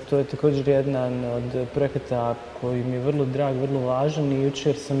Škrtac. To je također jedan od projekata koji mi je vrlo drag, vrlo važan i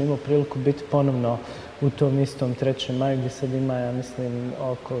jučer sam imao priliku biti ponovno u tom istom 3. maju gdje sad ima, ja mislim,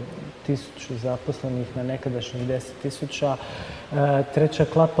 oko 1000 zaposlenih na nekadašnjih 10.000. 3.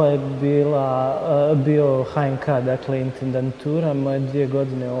 klapa je bio HNK, dakle intendantura, moje 2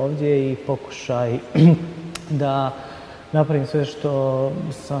 godine ovdje i pokušaj da napravim sve što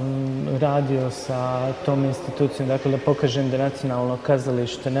sam radio sa tom institucijom, dakle da pokažem da nacionalno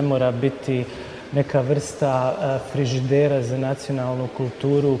kazalište ne mora biti neka vrsta frižidera za nacionalnu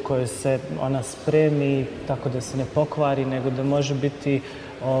kulturu u kojoj se ona spremi tako da se ne pokvari, nego da može biti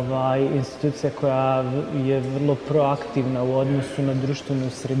institucija koja je vrlo proaktivna u odnosu na društvenu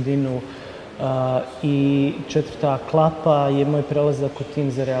sredinu. I četvrta klapa je moj prelazak u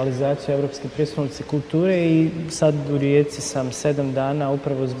tim za realizaciju Evropske prijestolnice kulture i sad u Rijeci sam 7 dana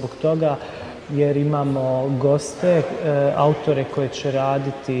upravo zbog toga jer imamo goste, autore koje će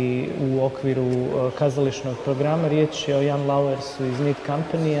raditi u okviru kazališnog programa. Riječ je o Jan Lauersu iz Need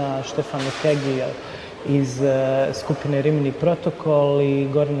Company-a, Štefanu Kegi iz skupine Rimini protokol i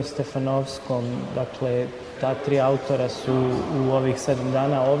Goranu Stefanovskom. Dakle, ta 3 autora su u ovih 7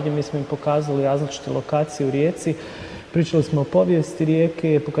 dana ovdje. Mi smo im pokazali različite lokacije u Rijeci. Pričali smo o povijesti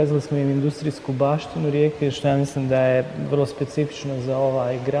Rijeke, pokazali smo im industrijsku baštinu Rijeke, što ja mislim da je vrlo specifično za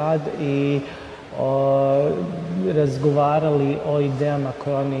ovaj grad i razgovarali o idejama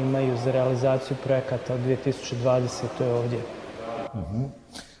koje oni imaju za realizaciju projekata od 2020. ovdje.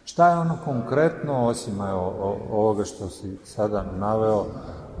 Šta je ono konkretno, osim ovoga što si sada naveo,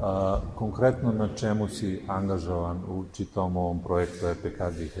 konkretno na čemu si angažovan u čitavom ovom projektu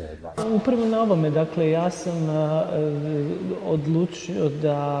EPK2020? Upravo na ovome, dakle, ja sam odlučio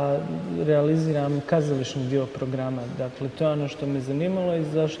da realiziram kazališni dio programa. Dakle, to je ono što me zanimalo i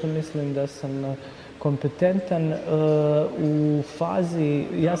zašto mislim da sam kompetentan u fazi.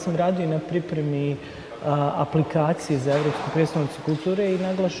 Ja sam radio na pripremi aplikacije za Evropsku prijestolnicu kulture i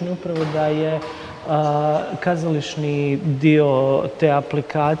naglašeno upravo da je kazališni dio te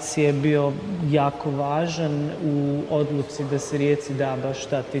aplikacije bio jako važan u odluci da se Rijeci da baš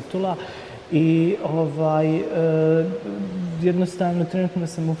ta titula. I jednostavno trenutno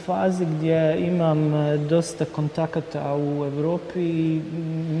sam u fazi gdje imam dosta kontakata u Europi i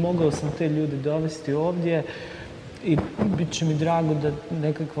mogao sam te ljude dovesti ovdje i bit će mi drago da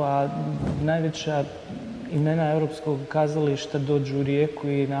nekakva najveća imena europskog kazališta dođu u Rijeku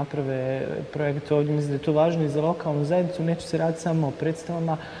i naprave projekte ovdje. Mislim da je to važno i za lokalnu zajednicu. Neće se raditi samo o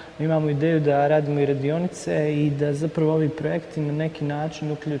predstavama. Mi imamo ideju da radimo i radionice i da zapravo ovi projekti na neki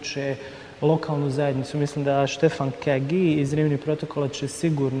način uključe lokalnu zajednicu. Mislim da Štefan Kegi iz Rimini protokola će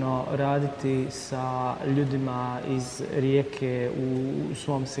sigurno raditi sa ljudima iz Rijeke u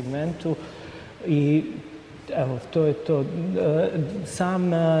svom segmentu i evo, to je to. Sam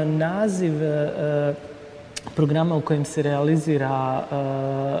naziv programa u kojem se realizira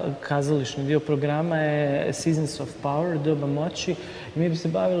kazališni dio programa je Seasons of Power, doba moći. I mi bi se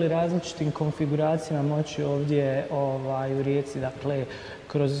bavili različitim konfiguracijama moći ovdje u Rijeci. Dakle,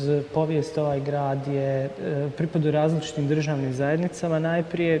 kroz povijest ovaj grad je pripadao različitim državnim zajednicama.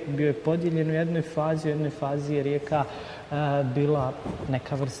 Najprije bio je podijeljen u jednoj fazi je Rijeka bila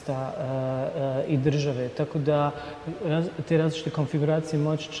neka vrsta i države. Tako da te različite konfiguracije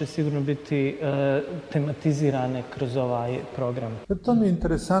moći će sigurno biti tematizirane kroz ovaj program. To mi je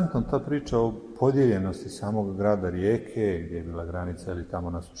interesantno, ta priča o podijeljenosti samog grada Rijeke, gdje je bila granica ili tamo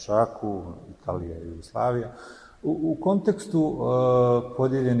na Sušaku, Italija i Jugoslavija. U kontekstu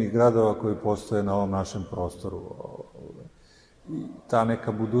podijeljenih gradova koji postoje na ovom našem prostoru, ta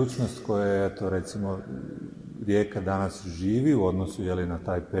neka budućnost koja je, eto, recimo, Rijeka danas živi u odnosu na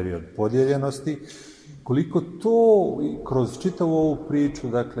taj period podijeljenosti, koliko to kroz čitavu ovu priču,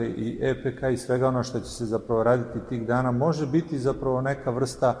 dakle i EPK i svega ono što će se zapravo raditi tih dana, može biti zapravo neka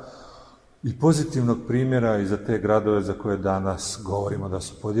vrsta i pozitivnog primjera i za te gradove za koje danas govorimo da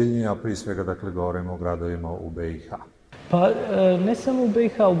su podijeljeni, a prije svega, dakle, govorimo o gradovima u BiH. Pa ne samo u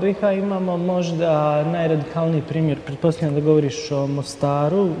BiH, u BiH imamo možda najradikalniji primjer, pretpostavljam da govoriš o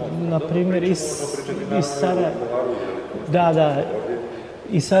Mostaru, na primjer iz Sarajeva. Da,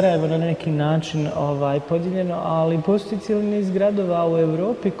 i Sarajevo na neki način podijeljeno, ali postoji cijeli niz gradova u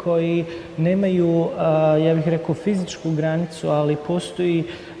Europi koji nemaju, ja bih rekao, fizičku granicu, ali postoji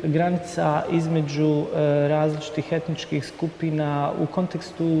granica između različitih etničkih skupina u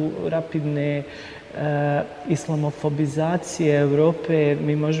kontekstu rapidne islamofobizacije Europe.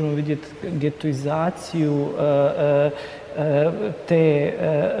 Mi možemo vidjeti getoizaciju te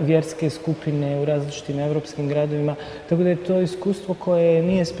vjerske skupine u različitim evropskim gradovima. Tako da je to iskustvo koje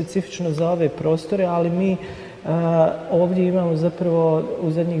nije specifično za ove prostore, ali mi ovdje imamo zapravo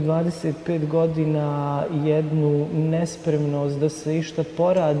u zadnjih 25 godina jednu nespremnost da se išta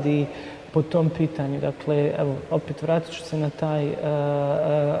poradi po tom pitanju. Dakle, evo, opet vratit ću se na taj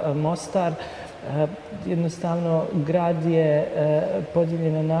Mostar. Jednostavno, grad je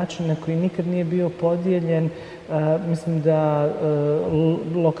podijeljen na način na koji nikad nije bio podijeljen. Mislim da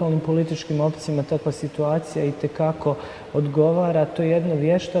lokalnim političkim opcijama takva situacija itekako odgovara. To je jedno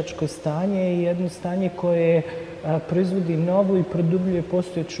vještačko stanje i jedno stanje koje proizvodi novu i produbljuje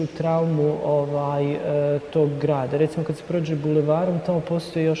postojeću traumu tog grada. Recimo, kad se prođe bulevarom, tamo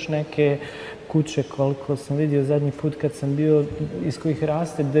postoje još neke kuće, koliko sam vidio zadnji put kad sam bio, iz kojih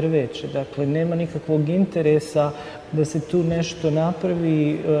raste drveće. Dakle, nema nikakvog interesa da se tu nešto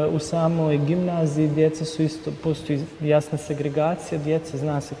napravi. U samoj gimnaziji djeca su isto, postoji jasna segregacija, djeca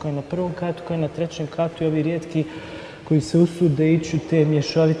zna se ko je na prvom katu, ko je na trećem katu i ovi rijetki koji se usude ići u te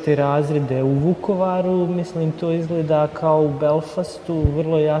mješovite razrede. U Vukovaru, mislim, to izgleda kao u Belfastu,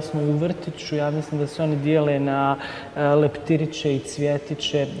 vrlo jasno i u vrtiću. Ja mislim da se oni dijele na leptiriće i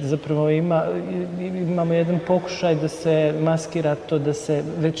cvjetiće. Zapravo imamo jedan pokušaj da se maskira to, da se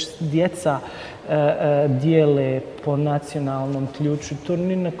već djeca dijele po nacionalnom ključu. To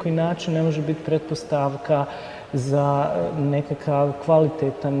ni na koji način ne može biti pretpostavka za nekakav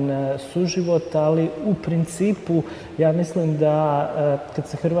kvalitetan suživot, ali u principu ja mislim da kad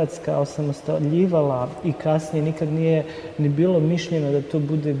se Hrvatska osamostaljivala i kasnije nikad nije ni bilo mišljeno da to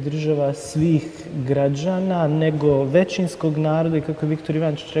bude država svih građana, nego većinskog naroda i kako je Viktor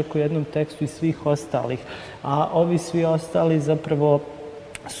Ivančić rekao u jednom tekstu i svih ostalih. A ovi svi ostali zapravo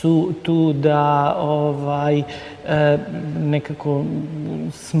su tu da nekako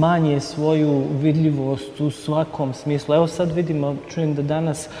smanje svoju vidljivost u svakom smislu. Evo sad vidimo, čujem da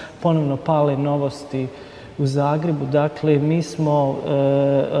danas ponovno pale Novosti u Zagrebu. Dakle, mi smo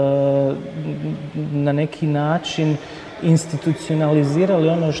na neki način institucionalizirali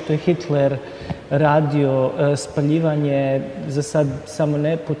ono što je Hitler radio, spaljivanje, za sad samo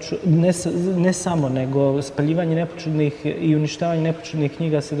ne samo, nego spaljivanje nepočudnih i uništavanje nepočudnih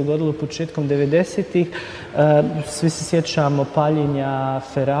knjiga se dogodilo početkom 90-ih. Svi se sjećamo paljenja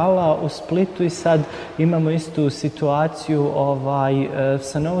Ferala u Splitu i sad imamo istu situaciju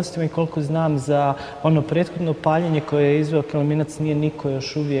sa Novostima i koliko znam za ono prethodno paljenje koje je izveo Keleminac nije niko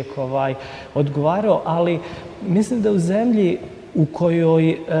još uvijek odgovarao, ali mislim da u zemlji u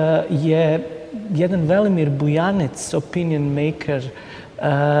kojoj je jedan Velimir Bujanec, opinion maker,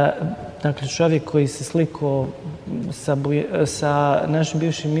 dakle čovjek koji se slikao sa našim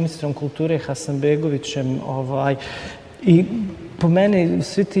bivšim ministrom kulture Hasanbegovićem i po meni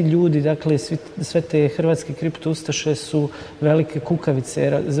svi ti ljudi, dakle sve te hrvatske kriptoustaše su velike kukavice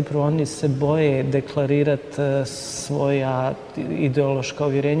jer zapravo oni se boje deklarirati svoja ideološka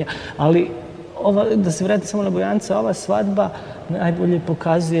uvjerenja, ali da se vrati samo na Bujanca, ova svadba najbolje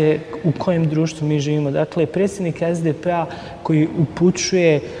pokazuje u kojem društvu mi živimo. Dakle, predsjednik SDP-a koji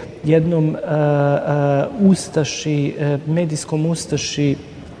upućuje jednom medijskom ustaši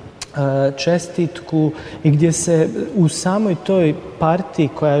čestitku i gdje se u samoj toj partiji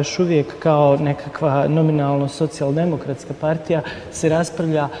koja je još uvijek kao nekakva nominalno socijaldemokratska partija se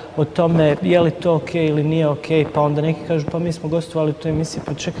raspravlja o tome je li to ok ili nije ok, pa onda neki kažu pa mi smo gostovali u toj emisiji,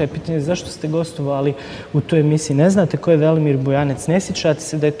 pa čekaj, pitanje je zašto ste gostovali u toj emisiji, ne znate ko je Velimir Bujanec, ne sjećate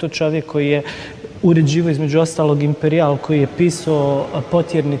se da je to čovjek koji je uređivo između ostalog Imperijal koji je pisao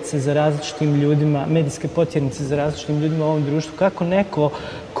potjernice za različitim ljudima, medijske potjernice za različitim ljudima u ovom društvu. Kako neko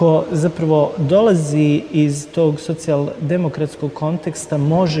ko zapravo dolazi iz tog socijaldemokratskog konteksta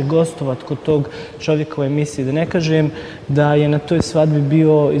može gostovati kod tog čovjeka u emisiji. Da ne kažem da je na toj svadbi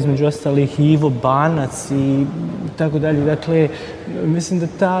bio između ostalih i Ivo Banac i tako dalje. Dakle, mislim da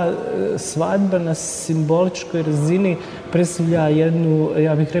ta svadba na simboličkoj razini predstavlja jednu,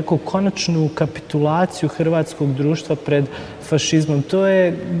 ja bih rekao, konačnu kapitulaciju hrvatskog društva pred fašizmom. To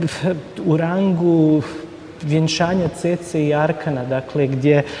je u rangu vjenčanja Cece i Arkana, dakle,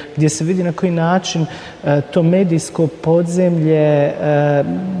 gdje se vidi na koji način to medijsko podzemlje,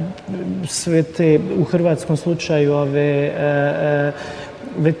 sve te, u hrvatskom slučaju, ove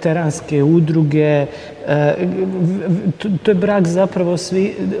veteranske udruge, to je brak zapravo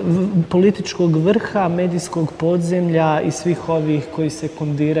političkog vrha, medijskog podzemlja i svih ovih koji se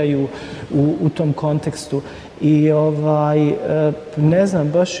kondiraju u tom kontekstu. I ne znam,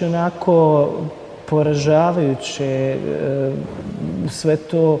 baš je onako poražavajuće sve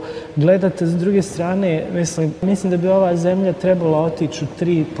to gledate. S druge strane, mislim da bi ova zemlja trebala otići u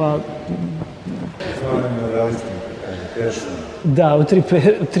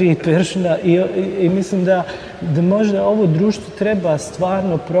tri peršina i mislim da možda ovo društvo treba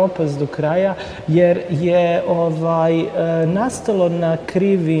stvarno propast do kraja jer je nastalo na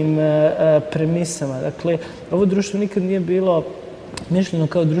krivim premisama. Dakle, ovo društvo nikad nije bilo mišljeno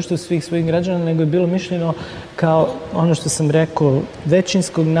kao društvo svih svojih građana, nego je bilo mišljeno kao ono što sam rekao,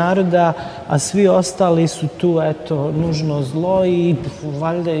 većinskog naroda, a svi ostali su tu, eto, nužno zlo i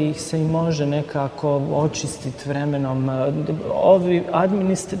valjda ih se i može nekako očistiti vremenom.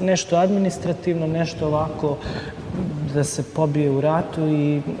 Nešto administrativno, nešto ovako da se pobije u ratu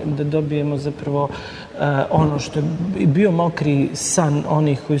i da dobijemo zapravo ono što je bio mokri san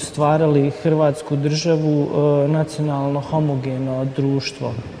onih koji su stvarali Hrvatsku državu, nacionalno homogeno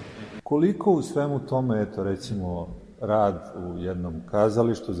društvo. Koliko u svemu tome, eto recimo, rad u jednom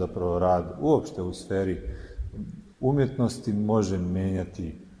kazalištu, zapravo rad uopšte u sferi umjetnosti može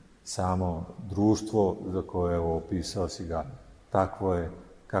mijenjati samo društvo za koje, evo, opisao si ga, takvo je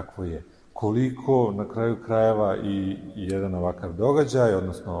kakvo je. Koliko na kraju krajeva i jedan ovakav događaj,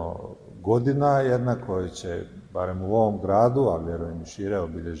 odnosno godina jedna koja će, barem u ovom gradu, a vjerujem i šire,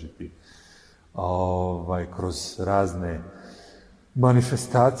 obilježiti kroz razne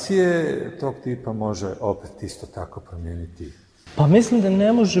manifestacije tog tipa, može opet isto tako promijeniti? Pa mislim da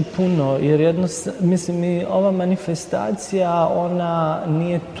ne može puno, jer ova manifestacija, ona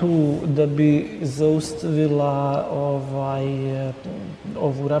nije tu da bi zaustavila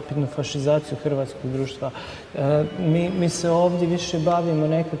ovu rapidnu fašizaciju hrvatskog društva. Mi se ovdje više bavimo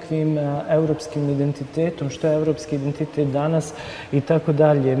nekakvim europskim identitetom, što je europski identitet danas i tako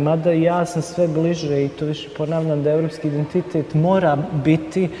dalje. Mada ja sam sve bliže, i to više ponavljam, da europski identitet mora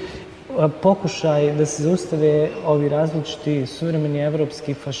biti pokušaj da se zaustave ovi različiti suvremeni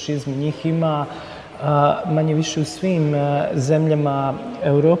evropski fašizmi. Njih ima manje više u svim zemljama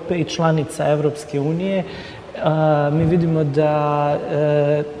Europe i članica Evropske unije. Mi vidimo da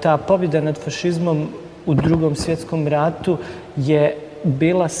ta pobjeda nad fašizmom u Drugom svjetskom ratu je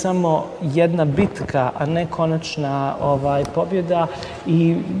bila samo jedna bitka, a ne konačna pobjeda.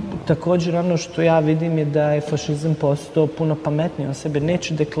 I također ono što ja vidim je da je fašizam postao puno pametniji. On sebe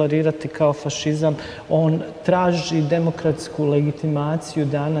neće deklarirati kao fašizam. On traži demokratsku legitimaciju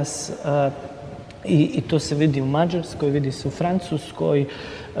danas i to se vidi u Mađarskoj, vidi se u Francuskoj,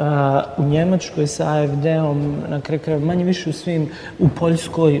 u Njemačkoj sa AfD-om, na kraju krajeva manje više u svim, u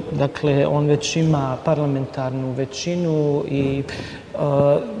Poljskoj, dakle on već ima parlamentarnu većinu i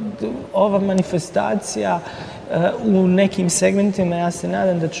ova manifestacija u nekim segmentima, ja se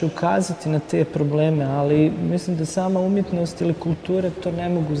nadam da će ukazati na te probleme, ali mislim da sama umjetnost ili kulture to ne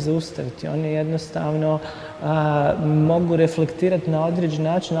mogu zaustaviti. Oni jednostavno mogu reflektirati na određen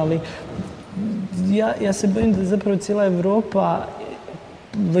način, ali ja se bojim da zapravo cijela Evropa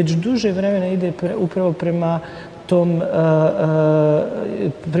već duže vremena ide upravo prema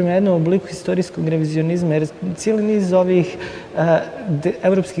jednom obliku historijskog revizionizma, jer cijeli niz ovih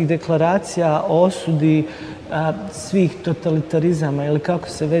evropskih deklaracija o osudi svih totalitarizama ili kako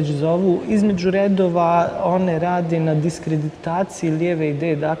se već zovu, između redova one radi na diskreditaciji lijeve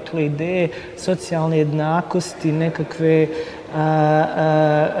ideje, dakle ideje socijalne jednakosti, nekakve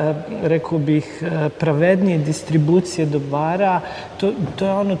rekao bih pravednije distribucije dobara. To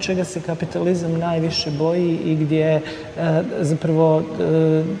je ono čega se kapitalizam najviše boji i gdje zapravo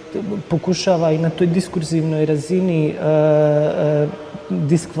pokušava i na toj diskurzivnoj razini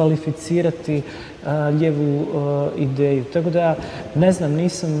diskvalificirati lijevu ideju. Tako da, ne znam,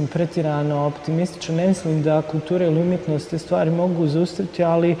 nisam pretjerano optimističan, ne mislim da kultura ili umjetnost te stvari mogu zaustaviti,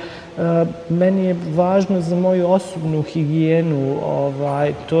 ali meni je važno za moju osobnu higijenu,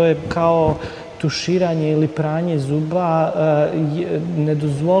 to je kao tuširanje ili pranje zuba, ne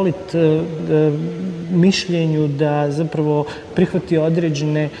dozvoliti mišljenju da zapravo prihvati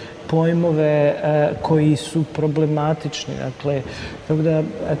određene pojmove koji su problematični. Dakle, tako da,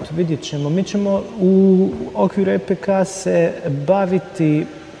 eto, vidjet ćemo. Mi ćemo u okviru EPK se baviti,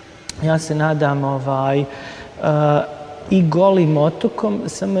 ja se nadam, i Golim otokom.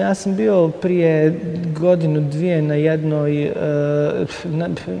 Samo ja sam bio prije godinu, dvije na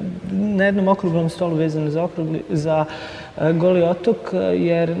jednom okruglom stolu vezano za Goli otok,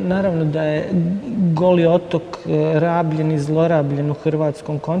 jer naravno da je Goli otok rabljen i zlorabljen u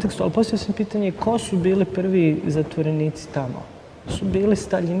hrvatskom kontekstu, ali postavio sam pitanje ko su bili prvi zatvorenici tamo. To su bili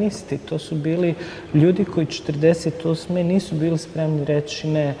staljinisti, to su bili ljudi koji 1948. nisu bili spremni reći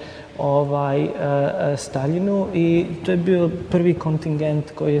ne Staljinu i to je bio prvi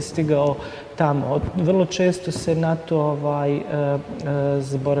kontingent koji je stigao tamo. Vrlo često se na to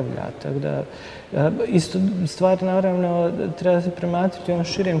zaboravlja. Tako da, isto stvar naravno treba se promatrati u ovom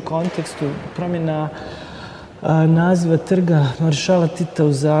širem kontekstu. Promjena naziva trga maršala Tita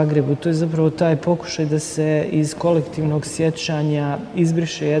u Zagrebu. To je zapravo taj pokušaj da se iz kolektivnog sjećanja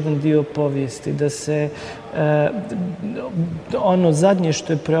izbriše jedan dio povijesti, da se ono zadnje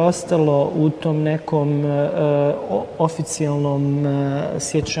što je preostalo u tom nekom oficijalnom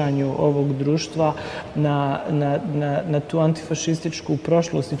sjećanju ovog društva na tu antifašističku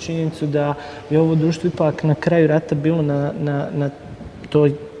prošlost i činjenicu da je ovo društvo ipak na kraju rata bilo na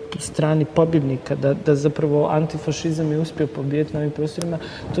toj strani pobjednika, da zapravo antifašizam je uspio pobijediti na ovim prostorima,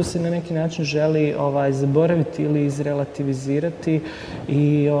 to se na neki način želi zaboraviti ili izrelativizirati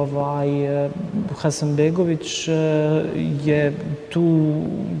i Hasanbegović je tu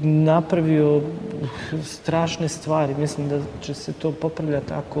napravio strašne stvari. Mislim da će se to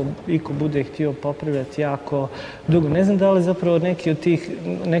popravljati ako iko bude htio popravljati jako dugo. Ne znam da li zapravo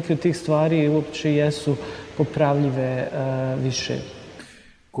neke od tih stvari uopće jesu popravljive više.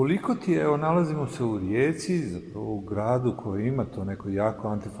 Koliko ti je, evo nalazimo se u Rijeci, zapravo u gradu koji ima to neko jako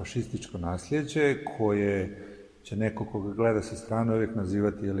antifašističko nasljeđe, koje će neko koga gleda sa strane uvijek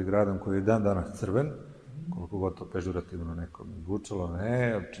nazivati ili gradom koji je dan danas crven, koliko god to pežurativno nekom zvučalo,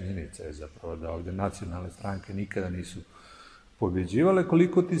 ne, činjenica je zapravo da ovdje nacionalne stranke nikada nisu pobjeđivale.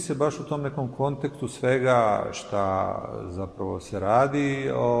 Koliko ti se baš u tom nekom kontekstu svega šta zapravo se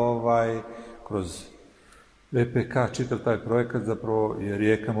radi kroz EPK, čitav taj projekat, zapravo je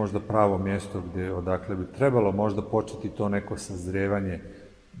Rijeka možda pravo mjesto odakle bi trebalo možda početi to neko sazrijevanje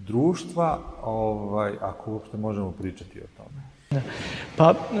društva, ako uopšte možemo pričati o tome.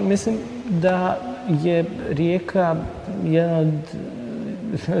 Pa mislim da je Rijeka jedan od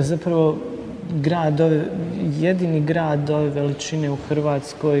zapravo jedini grad ove veličine u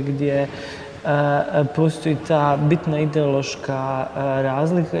Hrvatskoj gdje postoji ta bitna ideološka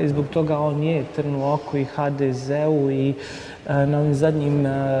razlika i zbog toga on je trn u oku i HDZ-u i na ovim zadnjim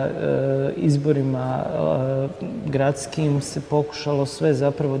izborima gradskim se pokušalo sve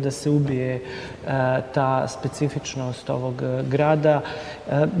zapravo da se ubije ta specifičnost ovog grada.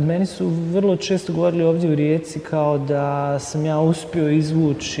 Meni su vrlo često govorili ovdje u Rijeci kao da sam ja uspio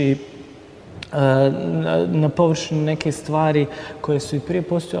izvući na površinu neke stvari koje su i prije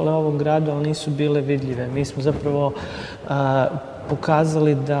postojale u ovom gradu, ali nisu bile vidljive. Mi smo zapravo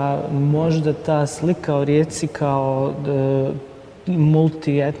pokazali da možda ta slika o Rijeci kao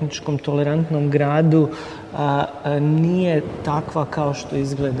multietničkom, tolerantnom gradu nije takva kao što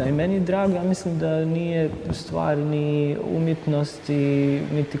izgleda. I meni je drago, ja mislim da nije stvar ni umjetnosti,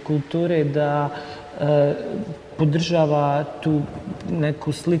 niti kulture da podržava tu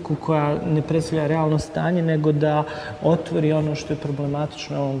neku sliku koja ne predstavlja realno stanje, nego da otvori ono što je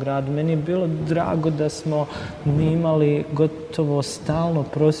problematično u ovom gradu. Meni je bilo drago da smo mi imali gotovo stalno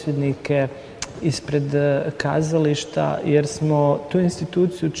prosvjednike ispred kazališta, jer smo tu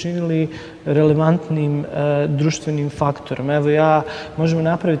instituciju učinili relevantnim društvenim faktorom. Evo možemo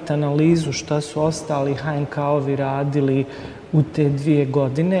napraviti analizu šta su ostali HNK-ovi radili u te 2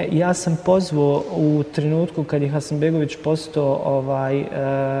 godine. Ja sam pozvao u trenutku kad je Hasanbegović postao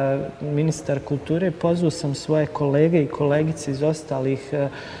ministar kulture, pozvao sam svoje kolege i kolegice iz ostalih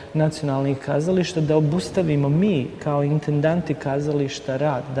nacionalnih kazališta da obustavimo mi kao intendanti kazališta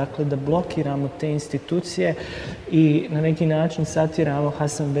rad. Dakle, da blokiramo te institucije i na neki način satjeramo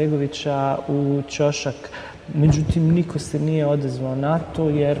Hasanbegovića u ćošak. Međutim, niko se nije odazvao na to,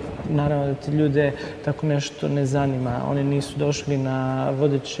 jer naravno da te ljude tako nešto ne zanima. Oni nisu došli na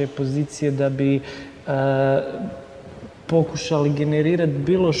vodeće pozicije da bi pokušali generirati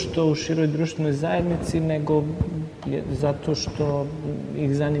bilo što u široj društvenoj zajednici, nego zato što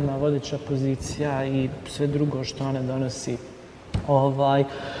ih zanima vodeća pozicija i sve drugo što ona donosi.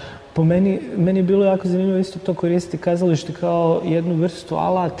 Po meni je bilo jako zanimljivo isto to koristiti kazalište kao jednu vrstu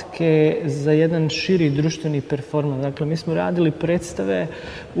alatke za jedan širi društveni performans. Dakle, mi smo radili predstave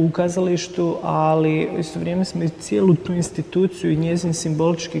u kazalištu, ali u isto vrijeme smo i cijelu tu instituciju i njezin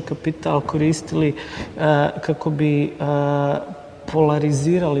simbolički kapital koristili kako bi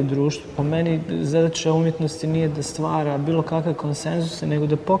polarizirali društvo. Po meni zadaća umjetnosti nije da stvara bilo kakve konsenzuse, nego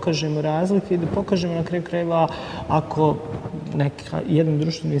da pokažemo razlike i da pokažemo na kraju krajeva ako jedan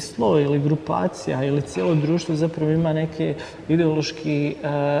društveni sloj ili grupacija ili cijelo društvo zapravo ima neke ideološki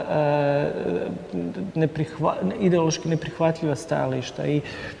neprihvatljiva stajališta. I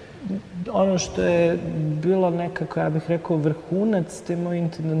ono što je bilo nekako, ja bih rekao, vrhunac te moje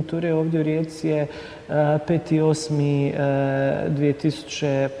intendanture ovdje u Rijeci je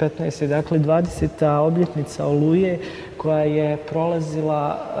 5.8.2015. Dakle, 20. obljetnica Oluje koja je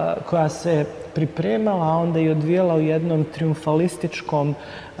prolazila, koja se pripremala, a onda i odvijela u jednom triumfalističkom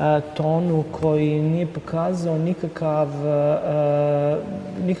tonu koji nije pokazao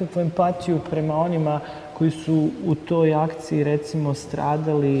nikakvu empatiju prema onima koji su u toj akciji recimo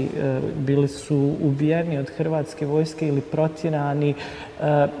stradali, bili su ubijeni od hrvatske vojske ili protjerani.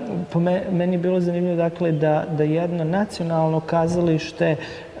 Po meni je bilo zanimljivo dakle, da jedno nacionalno kazalište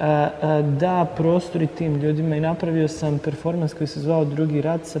da prostor tim ljudima i napravio sam performans koji se zvao Drugi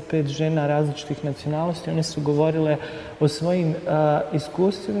rat sa 5 žena različitih nacionalnosti. One su govorile o svojim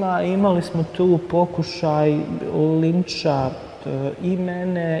iskustvima i imali smo tu pokušaj linča i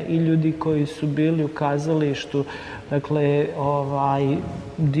mene i ljudi koji su bili u kazalištu, dakle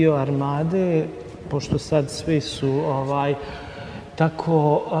dio armade, pošto sad svi su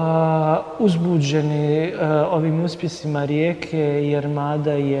tako uzbuđeni ovim uspjesima Rijeke i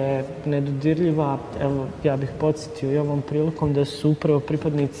armada je nedodirljiva. Evo, ja bih podsjetio i ovom prilikom da su upravo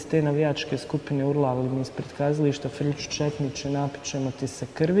pripadnici te navijačke skupine urlali mi ispred kazališta Frljiću četniče, napićemo ti se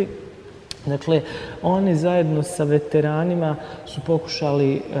krvi. Dakle, oni zajedno sa veteranima su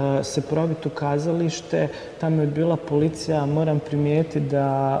pokušali se probiti u kazalište. Tamo je bila policija. Moram primijetiti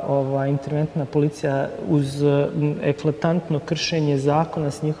da interventna policija uz eklatantno kršenje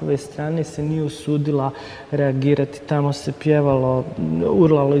zakona s njihove strane se nije usudila reagirati. Tamo se pjevalo,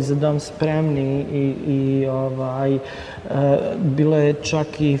 urlalo i za dom spremni i bilo je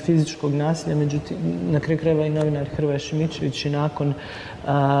čak i fizičkog nasilja. Međutim, na kraju krajeva i novinar Hrvoje Šimičević je nakon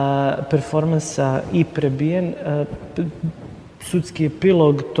performansa i prebijen. Sudski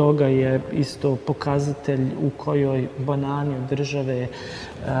epilog toga je isto pokazatelj u kojoj banani od države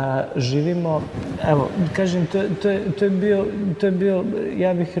živimo. Evo, kažem, to je bio,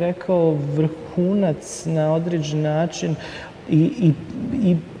 ja bih rekao, vrhunac na određen način i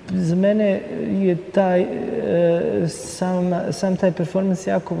za mene je sam taj performans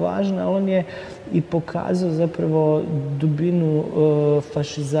jako važan, ali on je i pokazao zapravo dubinu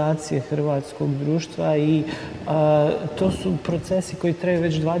fašizacije hrvatskog društva i to su procesi koji traju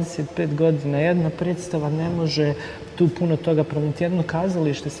već 25 godina. Jedna predstava ne može tu puno toga promijeniti. Jedno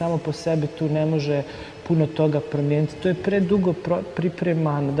kazalište samo po sebi tu ne može puno toga promijeniti. To je predugo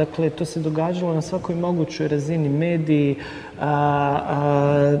pripremano. Dakle, to se događalo na svakoj mogućoj razini. Mediji,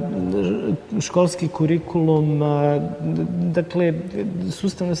 školski kurikulum. Dakle,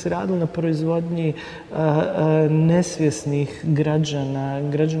 sustavno se radilo na proizvodnji nesvjesnih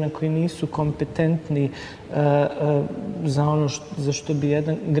građana koji nisu kompetentni za ono za što bi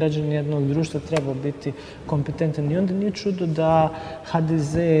jedan građanin jednog društva trebao biti kompetentan. I onda nije čudo da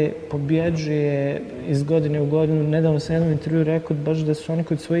HDZ pobjeđuje iz godine u godinu. Nedavno sam jednom intervju rekao baš da su oni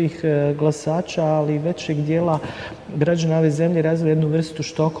kod svojih glasača, ali i većeg dijela građana ove zemlje razvili jednu vrstu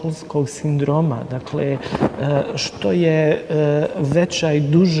štokholmskog sindroma. Dakle, što je veća i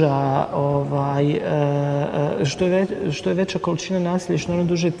duža, što je veća količina nasilja, što ono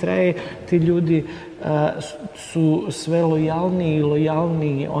duže traje, ti ljudi su sve lojalniji i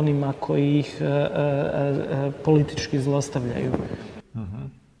lojalniji onima koji ih politički zlostavljaju.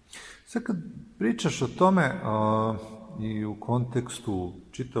 Sad kad pričaš o tome i u kontekstu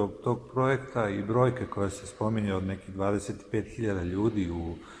čitavog tog projekta i brojke koje se spominje od nekih 25.000 ljudi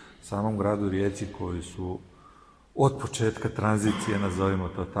u samom gradu Rijeci koji su od početka tranzicije, nazovimo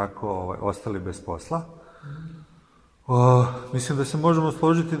to tako, ostali bez posla. Mislim da se možemo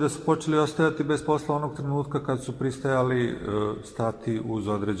složiti da su počeli ostajati bez posla onog trenutka kad su pristajali stati uz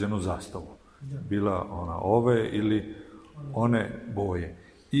određenu zastavu. Bila ona ove ili one boje.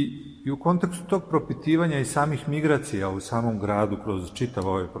 I u kontekstu tog propitivanja i samih migracija u samom gradu kroz čitav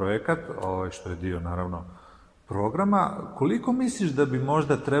ovaj projekat, što je dio naravno programa, koliko misliš da bi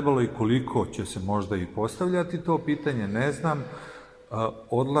možda trebalo i koliko će se možda i postavljati to pitanje, ne znam,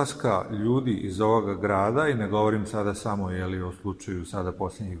 odlaska ljudi iz ovoga grada, i ne govorim sada samo o slučaju sada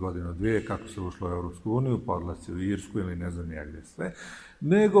posljednjih godinu dvije kako se ušlo u Evropsku uniju, pa odlasci u Irsku ili ne znam nijegdje sve,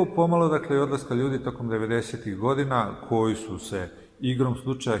 nego pomalo dakle odlaska ljudi tokom 90-ih godina koji su se igrom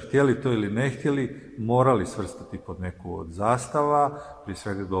slučaja, htjeli to ili ne htjeli, morali svrstati pod neku od zastava, prije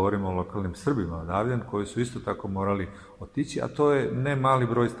svega govorimo o lokalnim Srbima odavljen, koji su isto tako morali otići, a to je ne mali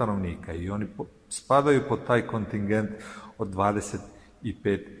broj stanovnika i oni spadaju pod taj kontingent od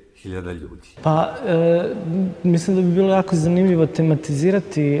 25.000 ljudi. Pa, mislim da bi bilo jako zanimljivo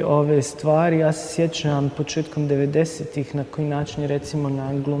tematizirati ove stvari. Ja se sjećam početkom 90-ih na koji način je recimo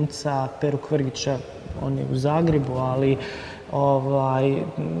na glumca Peru Kvrgića, on je u Zagrebu, ali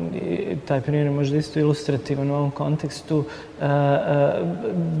taj primjer je možda isto ilustrativan u ovom kontekstu,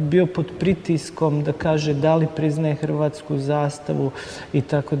 bio pod pritiskom da kaže da li priznaje hrvatsku zastavu i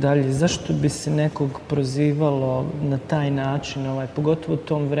tako dalje. Zašto bi se nekog prozivalo na taj način, pogotovo u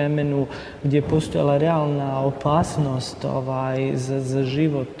tom vremenu gdje je postojala realna opasnost za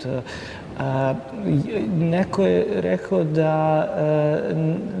život Neko je rekao da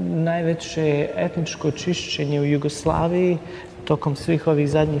najveće etničko čišćenje u Jugoslaviji tokom svih ovih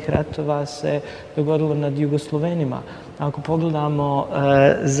zadnjih ratova se dogodilo nad Jugoslovenima. Ako pogledamo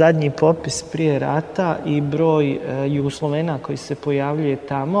zadnji popis prije rata i broj Jugoslovena koji se pojavljuje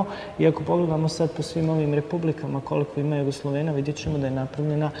tamo, i ako pogledamo sad po svim ovim republikama koliko ima Jugoslovena, vidjet ćemo da je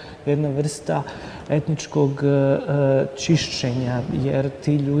napravljena jedna vrsta etničkog čišćenja, jer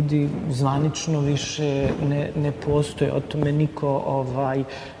ti ljudi zvanično više ne postoje, o tome niko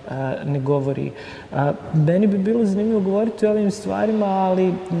ne govori. Meni bi bilo zanimljivo govoriti o ovim stvarima,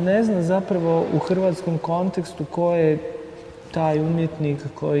 ali ne znam zapravo u hrvatskom kontekstu ko je taj umjetnik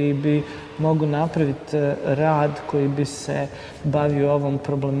koji bi mogao napraviti rad koji bi se bavio ovom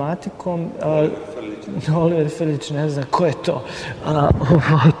problematikom. Oliver Frljić, ne znam ko je to.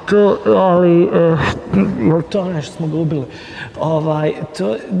 Ali, je to nešto smo ga ubili?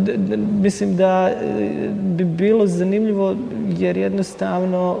 Mislim da bi bilo zanimljivo jer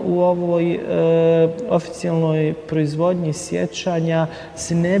jednostavno u ovoj oficijalnoj proizvodnji sjećanja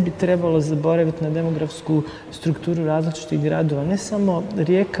se ne bi trebalo zaboraviti na demografsku strukturu različitih gradova. Ne samo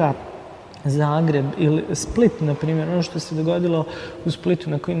Rijeka, Zagreb ili Split, na primjer, ono što se dogodilo u Splitu,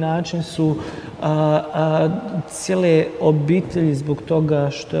 na koji način su cijele obitelji zbog toga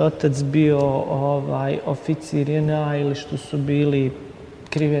što je otac bio oficir JNA ili što su bili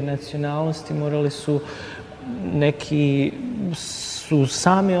krive nacionalnosti, morali su, neki su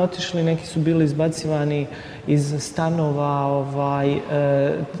sami otišli, neki su bili izbacivani iz stanova,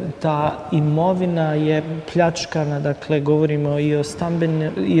 ta imovina je pljačkana, dakle govorimo i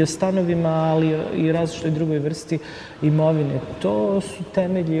o stanovima, ali i različitoj drugoj vrsti imovine. To su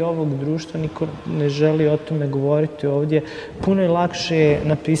temelji ovog društva, niko ne želi o tome govoriti ovdje. Puno je lakše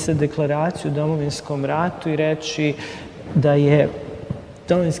napisati deklaraciju o Domovinskom ratu i reći da je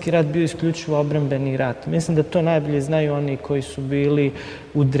Domovinski rat bio isključivo obrambeni rat. Mislim da to najbolje znaju oni koji su bili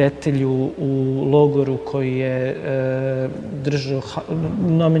u Dretelju, u logoru koji je držao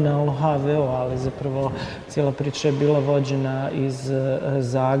nominalno HVO, ali zapravo cijela priča je bila vođena iz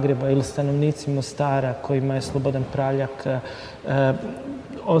Zagreba, ili stanovnici Mostara kojima je Slobodan Praljak,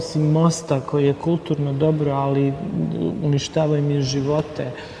 osim mosta koji je kulturno dobro, ali uništavao im je živote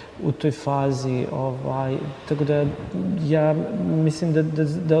u toj fazi. Tako da ja mislim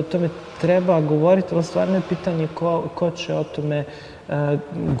da o tome treba govoriti, ali stvarno je pitanje ko će o tome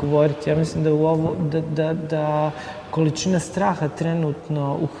govoriti. Ja mislim da količina straha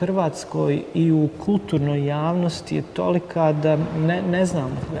trenutno u Hrvatskoj i u kulturnoj javnosti je tolika da ne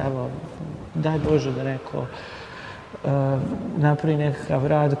znam, evo, daj Bože da neko napravi nekakav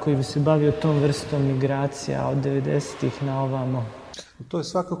rad koji bi se bavio tom vrstom migracija od 90-ih na ovamo. To je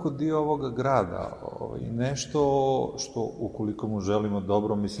svakako dio ovoga grada i nešto što ukoliko mu želimo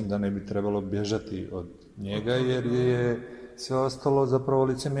dobro, mislim da ne bi trebalo bježati od njega jer je sve ostalo zapravo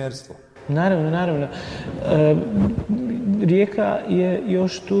licemjerstvo. Naravno. Rijeka je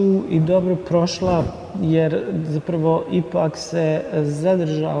još tu i dobro prošla jer zapravo ipak se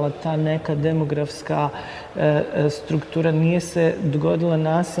zadržala ta neka demografska struktura. Nije se dogodila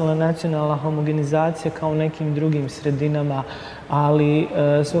nasilna nacionalna homogenizacija kao u nekim drugim sredinama, ali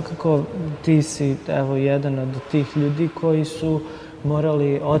svakako ti si jedan od tih ljudi koji su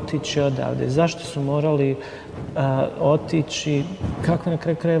morali otići odavde. Zašto su morali otići? Kako na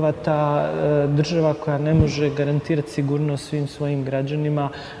kraju krajeva ta država koja ne može garantirati sigurnost svim svojim građanima?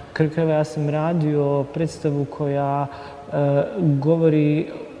 Kraju krajeva ja sam radio predstavu koja govori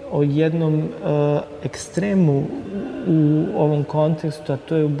o jednom ekstremu u ovom kontekstu, a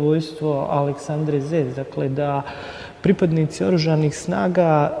to je ubojstvo Aleksandre Zec. Dakle, da pripadnici oružanih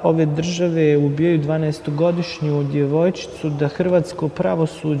snaga ove države ubijaju 12-godišnju djevojčicu, da hrvatsko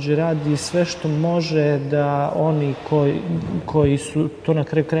pravosuđe radi sve što može da oni koji su to na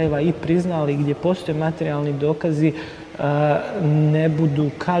kraju krajeva i priznali, gdje postoje materijalni dokazi, ne budu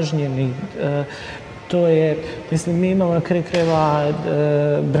kažnjeni. To je, mislim, mi imamo na kraju krajeva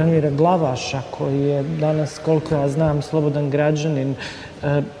Branimira Glavaša, koji je danas, koliko ja znam, slobodan građanin,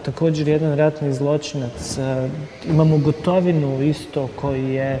 također jedan ratni zločinac. Imamo Gotovinu isto,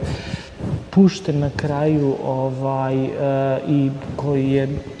 koji je pušten na kraju i koji je,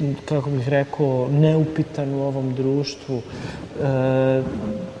 kako bih rekao, neupitan u ovom društvu.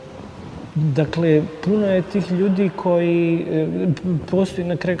 Dakle, puno je tih ljudi koji, postoji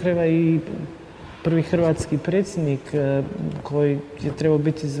na kraju krajeva i prvi hrvatski predsjednik koji je trebao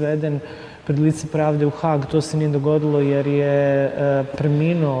biti izveden pred lice pravde u Hag. To se nije dogodilo jer je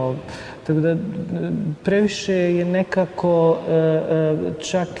preminuo Tako da previše je nekako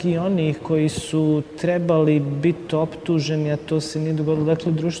čak i onih koji su trebali biti optuženi, a to se nije dogodilo.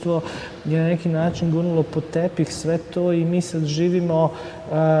 Dakle, društvo je na neki način gurnulo pod tepih sve to i mi sad živimo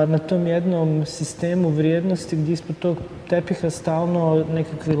na tom jednom sistemu vrijednosti gdje ispod tog tepiha stalno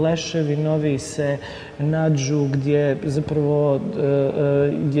nekakvi leševi novi se nađu, gdje zapravo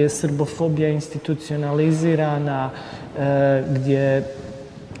je srbofobija institucionalizirana, gdje,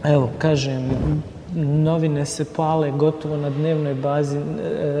 evo, kažem, novine se pale gotovo na dnevnoj bazi,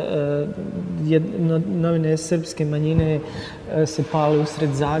 novine srpske manjine se pale usred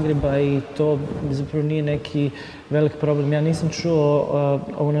Zagreba i to zapravo nije neki velik problem. Ja nisam čuo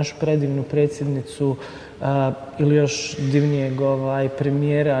ovu našu predivnu predsjednicu ili još divnijeg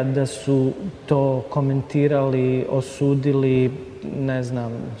premijera da su to komentirali, osudili, ne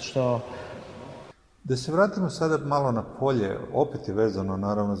znam što. Da se vratimo sada malo na polje, opet je vezano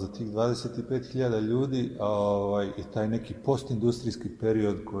naravno za tih 25.000 ljudi i taj neki postindustrijski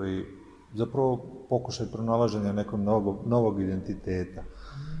period koji zapravo pokušaj pronalaženja nekog novog identiteta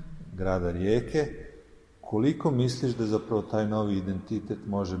grada Rijeke. Koliko misliš da zapravo taj novi identitet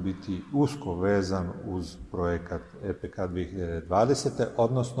može biti usko vezan uz projekat EPK 2020,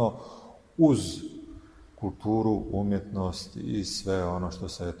 odnosno uz kulturu, umjetnost i sve ono što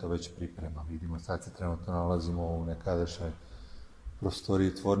se eto već priprema. Vidimo, sad se trenutno nalazimo u nekadašnjoj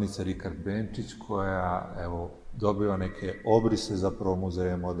prostoriji tvornice Rikard Benčić, koja evo dobiva neke obrise zapravo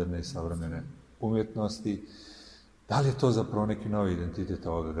muzeja moderne i savremene umjetnosti. Da li je to zapravo neki novi identitet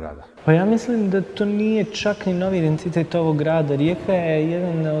ovoga grada? Pa ja mislim da to nije čak ni novi identitet ovog grada. Rijeka je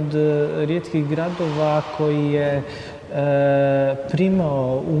jedan od rijetkih gradova koji je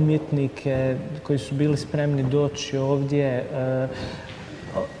primao umjetnike koji su bili spremni doći ovdje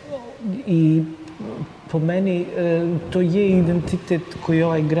i po meni to je identitet koji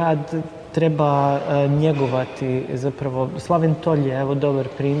ovaj grad treba njegovati. Zapravo, Slaven Tolj je evo dobar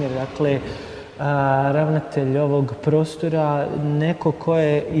primjer. Dakle, ravnatelj ovog prostora, neko ko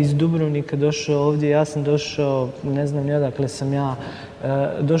je iz Dubrovnika došao ovdje, ja sam došao, ne znam ni odakle sam ja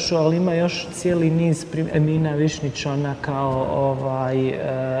došao, ali ima još cijeli niz Emina Višnjić, ona kao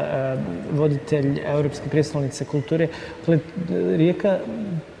voditelj Evropske prijestolnice kulture. Dakle, Rijeka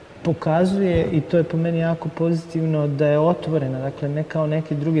pokazuje, i to je po meni jako pozitivno, da je otvorena, dakle ne kao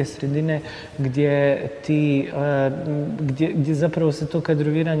neke druge sredine gdje zapravo se to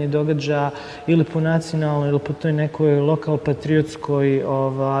kadroviranje događa ili po nacionalnoj ili po toj nekoj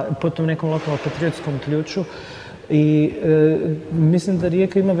po tom nekom lokalno-patriotskom ključu. I mislim da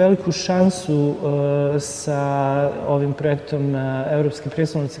Rijeka ima veliku šansu sa ovim projektom Evropske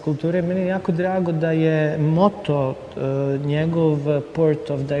prijestolnice kulture. Meni je jako drago da je moto njegov Port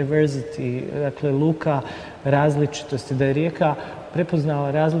of Diversity, dakle luka različitosti, da je Rijeka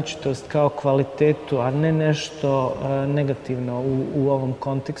prepoznala različitost kao kvalitetu, a ne nešto negativno u ovom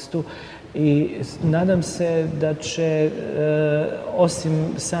kontekstu. I nadam se da će, osim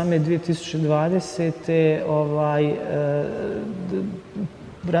same 2020.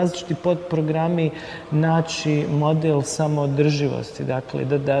 Različiti podprogrami naći model samoodrživosti. Dakle,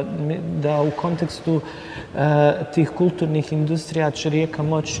 da u kontekstu tih kulturnih industrija će Rijeka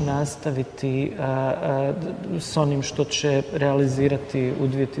moći nastaviti s onim što će realizirati u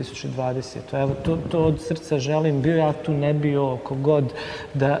 2020. Evo, to od srca želim, bio ja tu, ne bio, kogod,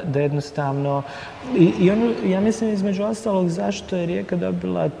 da jednostavno... I ono, ja mislim, između ostalog, zašto je Rijeka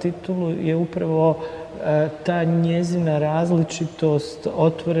dobila titulu je upravo ta njezina različitost,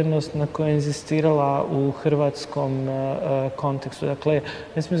 otvorenost na kojoj je inzistirala u hrvatskom kontekstu. Dakle,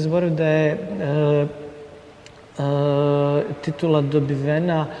 ne smijem zaboraviti da je titula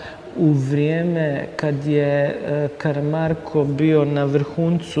dobivena u vrijeme kad je Karamarko bio na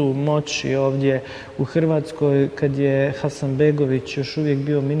vrhuncu moći ovdje u Hrvatskoj, kad je Hasanbegović još uvijek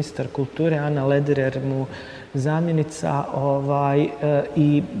bio ministar kulture, Ana Lederer mu zamjenica,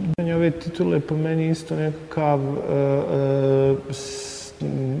 i ove titule po meni isto nekakav,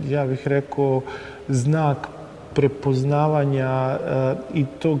 ja bih rekao, znak prepoznavanja i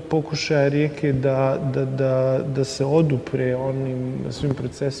tog pokušaja Rijeke da se odupre onim svim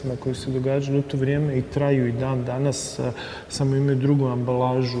procesima koji se događaju u to vrijeme i traju i dan danas, samo imaju drugu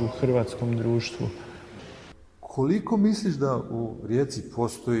ambalažu u hrvatskom društvu. Koliko misliš da u Rijeci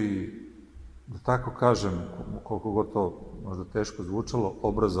postoji, da tako kažem, koliko god to možda teško zvučalo,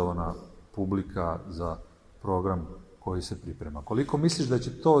 obrazovana publika za program koji se priprema? Koliko misliš da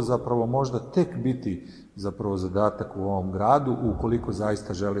će to zapravo možda tek biti zapravo zadatak u ovom gradu ukoliko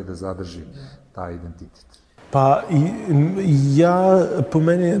zaista želi da zadrži taj identitet? Pa po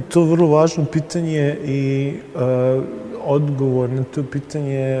meni je to vrlo važno pitanje i odgovor na to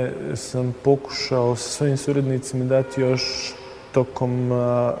pitanje sam pokušao sa svojim suradnicima dati još tokom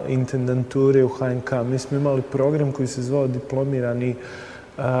intendanture u HNK. Mi smo imali program koji se zvao Diplomirani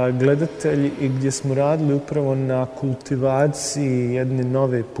gledatelji i gdje smo radili upravo na kultivaciji jedne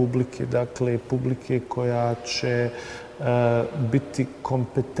nove publike, dakle publike koja će biti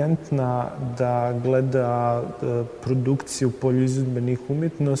kompetentna da gleda produkcije u polju izvedbenih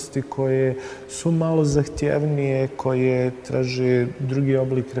umjetnosti koje su malo zahtjevnije, koje traže drugi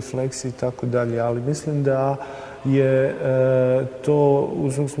oblik refleksije i tako dalje, ali mislim da je to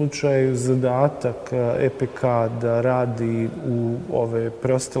u svom slučaju zadatak EPK da radi u ove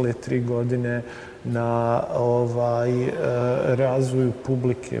preostale 3 godine na razvoju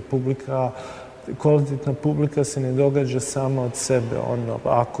publike. Kvalitetna publika se ne događa sama od sebe.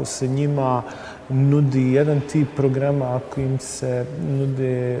 Ako se njima nudi jedan tip programa, ako im se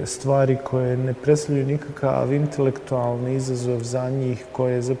nude stvari koje ne predstavljaju nikakav intelektualni izazov za njih,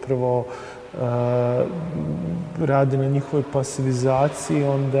 koje zapravo rade na njihovoj pasivizaciji,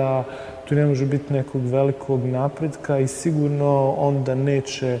 onda tu ne može biti nekog velikog napretka i sigurno onda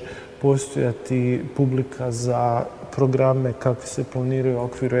neće postojati publika za programe kakvi se planiraju u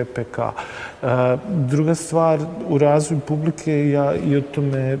okviru EPK. Druga stvar, u razvoju publike, ja i o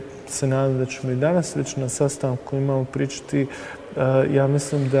tome se nadam da ćemo i danas već na sastanku imamo pričati, ja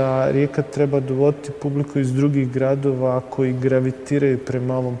mislim da Rijeka treba dovoditi publiku iz drugih gradova koji gravitiraju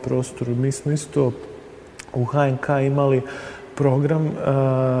prema ovom prostoru. Mi smo isto u HNK imali program,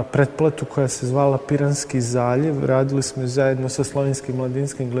 pretplatu koja se zvala Piranski zaljev. Radili smo zajedno sa Slovenskim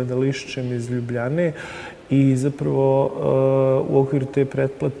mladinskim gledališćem iz Ljubljane i zapravo u okviru te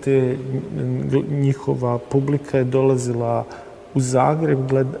pretplate njihova publika je dolazila u Zagreb,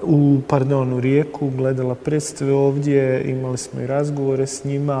 u Rijeku, gledala predstave ovdje, imali smo i razgovore s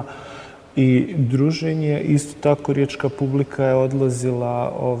njima i druženje. Isto tako riječka publika je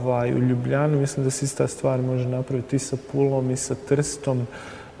odlazila u Ljubljanu. Mislim da se ista stvar može napraviti i sa Pulom i sa Trstom,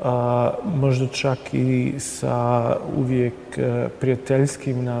 možda čak i sa uvijek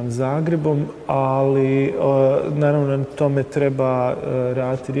prijateljskim nam Zagrebom, ali naravno na tome treba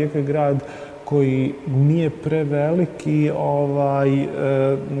raditi. Rijeka je grad koji nije prevelik i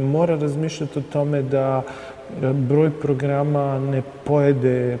mora razmišljati o tome da broj programa ne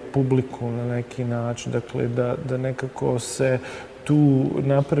pojede publiku na neki način. Dakle, da nekako se tu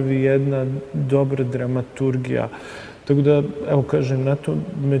napravi jedna dobra dramaturgija. Tako da, evo kažem, na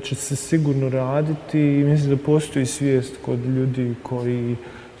tome će se sigurno raditi i mislim da postoji svijest kod ljudi koji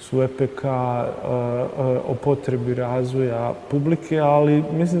su EPK o potrebi razvoja publike, ali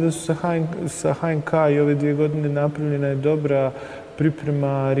mislim da su sa HNK i ove 2 godine napravljena je dobra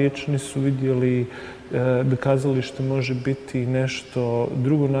priprema. Riječani su vidjeli da kazalište može biti nešto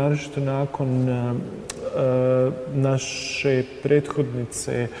drugo, naročito nakon naše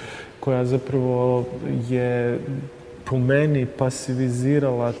prethodnice koja zapravo je po meni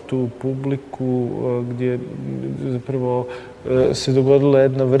pasivizirala tu publiku, gdje zapravo se dogodila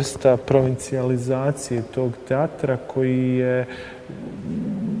jedna vrsta provincijalizacije tog teatra koji je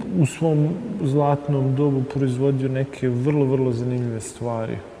u svom zlatnom dobu proizvodio neke vrlo, vrlo zanimljive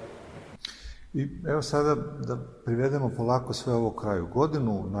stvari. I evo sada da privedemo polako sve ovo kraju.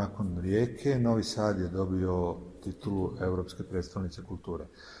 Godinu nakon Rijeke, Novi Sad je dobio titulu Evropske prijestolnice kulture.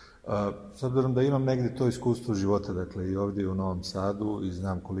 S obzirom da imam negdje to iskustvo života, dakle i ovdje u Novom Sadu i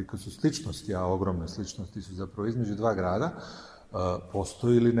znam koliko su sličnosti, a ogromne sličnosti su zapravo između 2 grada,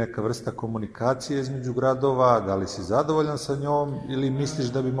 postoji li neka vrsta komunikacije između gradova, da li si zadovoljan sa njom ili misliš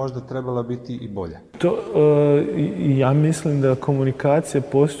da bi možda trebala biti i bolja? Ja mislim da komunikacija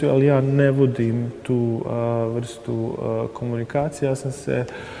postoji, ali ja ne vodim tu vrstu komunikacije. Ja sam se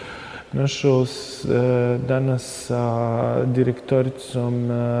našao danas sa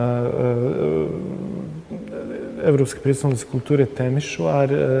direktoricom Evropske prijestolnice kulture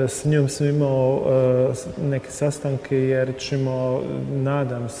Temišvar. S njom sam imao neke sastanke jer ćemo,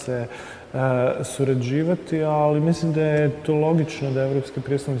 nadam se, surađivati, ali mislim da je to logično da Evropske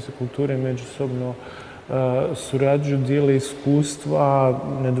prijestolnice kulture međusobno surađuju, dijele iskustva,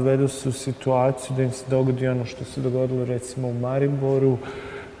 ne dovedu se u situaciju da im se dogodi ono što se dogodilo recimo u Mariboru,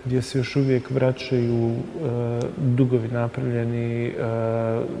 gdje se još uvijek vraćaju dugovi napravljeni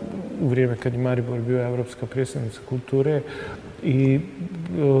u vrijeme kad je Maribor bio Evropska prijestolnica kulture i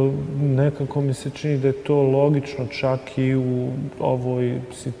nekako mi se čini da je to logično čak i u ovoj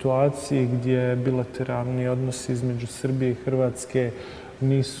situaciji gdje bilateralni odnosi između Srbije i Hrvatske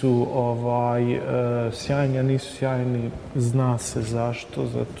nisu sjajni, a nisu sjajni, zna se zašto,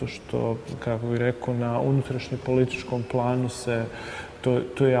 zato što, kako bih rekao, na unutrašnjem političkom planu se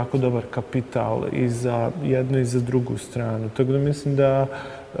to je jako dobar kapital i za jednu i za drugu stranu. Tako da mislim da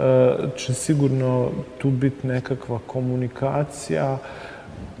će sigurno tu biti nekakva komunikacija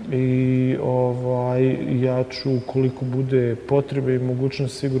i ja ću, ukoliko bude potrebe i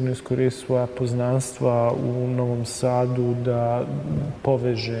mogućnost, sigurno iskoristiti svoja poznanstva u Novom Sadu da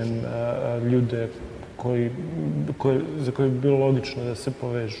povežem ljude za koje bi bilo logično da se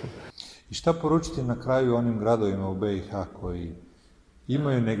povežu. I šta poručiti na kraju onim gradovima u BiH koji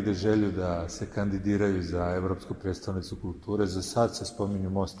imaju negde želju da se kandidiraju za Evropsku prijestolnicu kulture? Za sad se spominju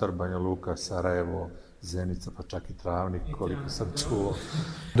Mostar, Banja Luka, Sarajevo, Zenica, pa čak i Travnik, koliko sam čuo.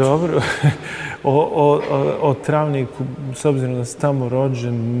 Dobro, o Travniku, s obzirom da sam tamo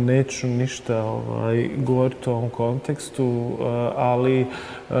rođen, neću ništa govoriti o ovom kontekstu, ali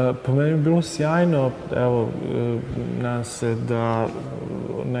po meni je bilo sjajno, evo, nadam se da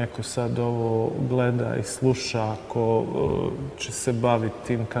neko sad ovo gleda i sluša ako će se baviti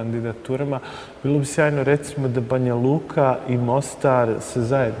tim kandidaturama. Bilo bi sjajno, recimo, da Banja Luka i Mostar se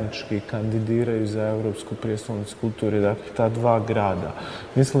zajednički kandidiraju za Evropsku prijestolnicu kulture, dakle, ta dva grada.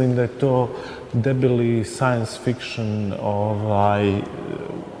 Mislim da je to debeli science fiction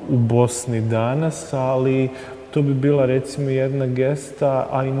u Bosni danas, ali to bi bila, recimo, jedna gesta,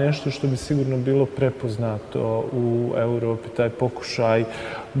 a i nešto što bi sigurno bilo prepoznato u Europi, taj pokušaj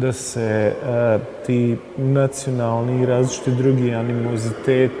da se ti nacionalni i različiti drugi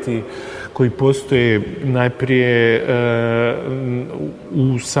animoziteti koji postoje najprije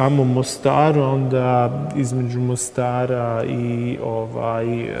u samom Mostaru, onda između Mostara i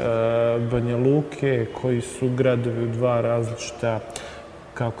Banja Luke, koji su gradovi u dva različita,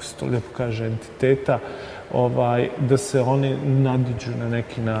 kako se to lijepo kaže, entiteta, da se oni nadiđu na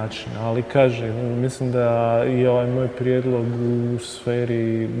neki način. Ali kažem, mislim da je ovaj moj prijedlog u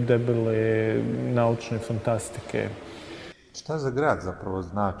sferi debele naučne fantastike. Šta za grad zapravo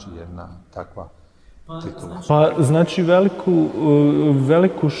znači jedna takva titula? Pa znači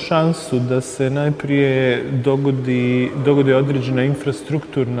veliku šansu da se najprije dogodi određena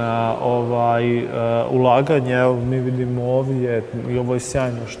infrastrukturna ulaganja. Evo, mi vidimo ovdje, i ovo je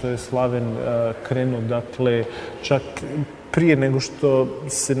sjajno što je Slaven krenuo, dakle, čak prije nego što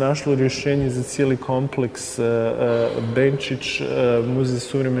se našlo rješenje za cijeli kompleks Benčić, Muzej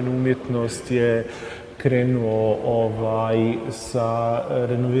suvremene umjetnosti je krenuo sa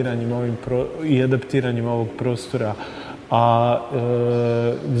renoviranjem i adaptiranjem ovog prostora, a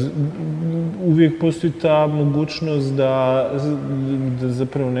uvijek postoji ta mogućnost da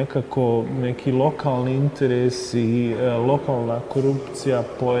zapravo nekako neki lokalni interes i lokalna korupcija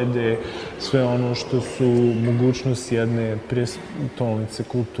pojede sve ono što su mogućnosti jedne prijestolnice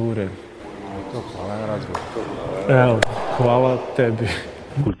kulture. Hvala na razgovor. Evo, hvala tebi.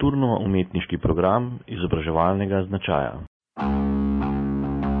 Kulturno-umetniški program izobraževalnega značaja.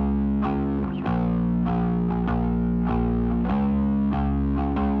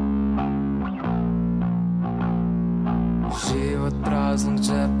 Život praznog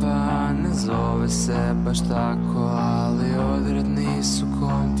džepa ne zove se baš tako, ali odredni su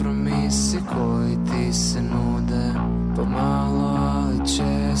kompromisi koji ti se nude pomalo, ali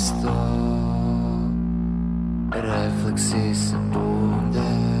često. Refleksi se bude.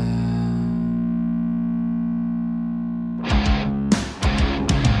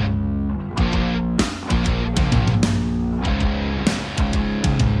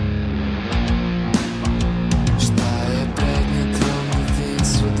 Šta je predmet u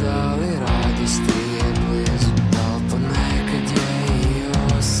detinjstvu, da li radosti je blizu, da li ponekad je i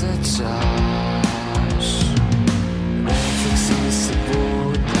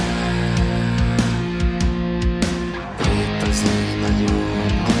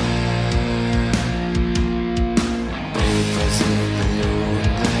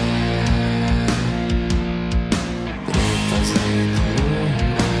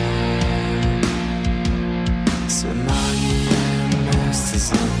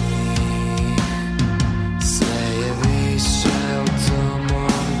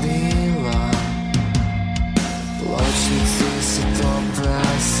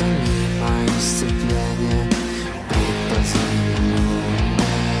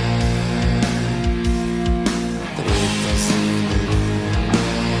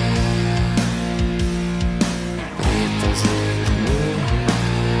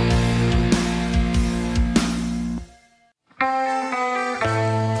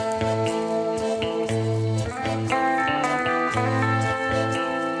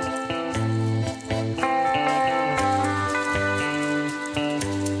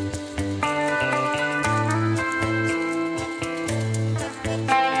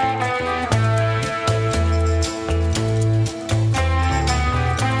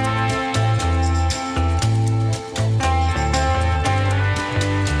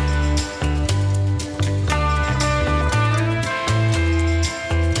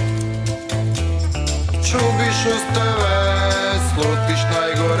strepiš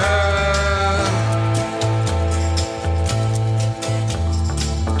najgore.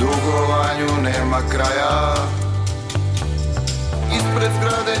 Dugovanju nema kraja, ispred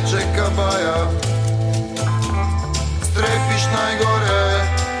zgrade čeka baja. Strepiš najgore,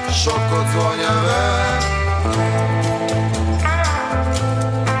 šok od zvonjave.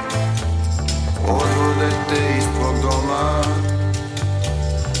 Odvode te iz tvog doma,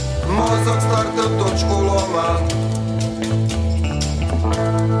 mozak starta točku loma.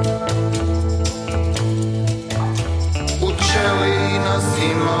 U čeli nas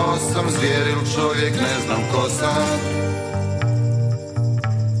imao sam zvjeril čovjek, ne znam ko sam.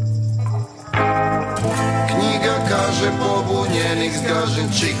 Knjiga kaže pobunjenik,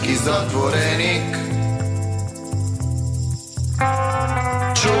 zgažen čik i zatvorenik.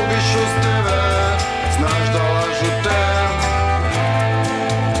 Čubiš uz tebe, znaš da lažu te.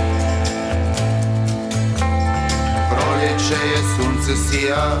 Proljeće je, sunce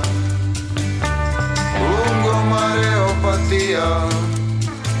sija, lungomare opatija.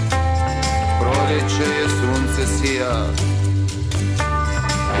 Proljeće je, sunce sija,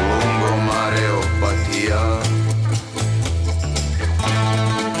 lungomare opatija.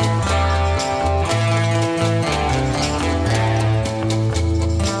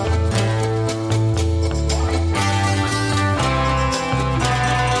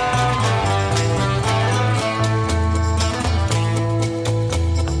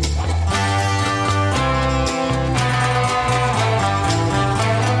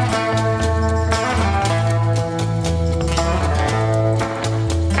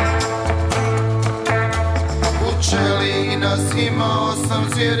 Imao sam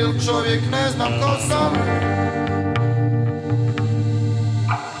zvjeril čovjek, ne znam ko sam.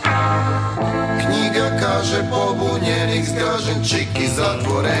 Knjiga kaže pobunjenik, zgažen čik i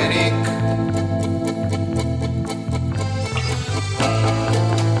zatvorenik.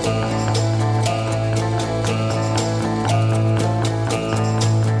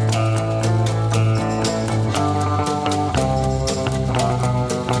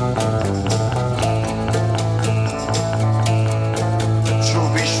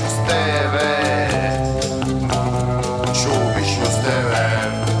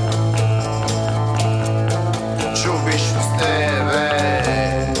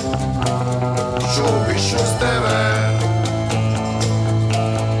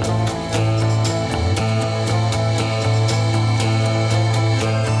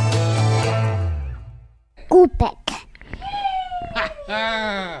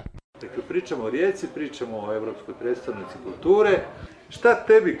 Dakle, pričamo o Rijeci, pričamo o Evropskoj prijestolnici kulture. Šta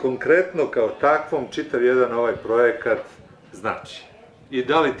tebi konkretno kao takvom čitav jedan ovaj projekat znači? I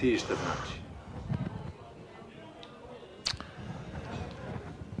da li ti išta znači?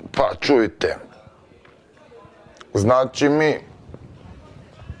 Pa čujte, znači mi,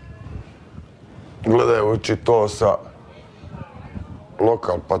 gledajući to sa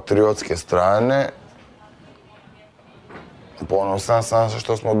lokal patriotske strane, ponosan sam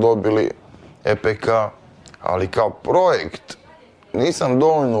što smo dobili EPK, ali kao projekt nisam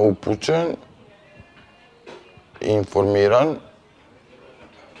dovoljno upućen i informiran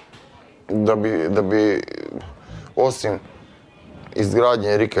da bi osim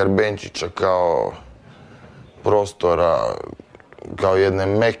izgradnje Rika Benčića kao prostora, kao jedne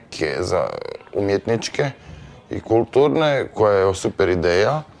meke za umjetničke i kulturne, koja je super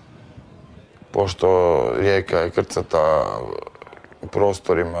ideja, pošto Rijeka je krcata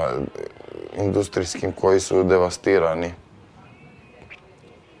prostorima industrijskim koji su devastirani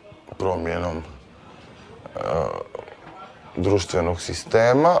promjenom društvenog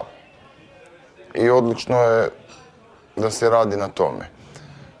sistema i odlično je da se radi na tome.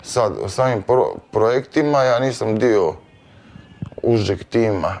 Sad, o samim projektima ja nisam dio užeg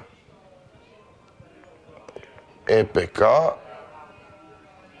tima EPK,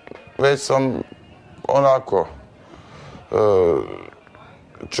 već sam onako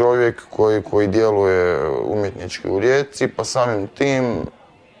čovjek koji djeluje umjetnički u Rijeci, pa samim tim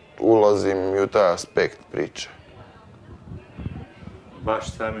ulazim i u taj aspekt priče.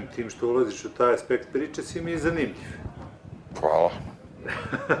 Baš samim tim što ulaziš u taj aspekt priče si mi zanimljiv. Hvala.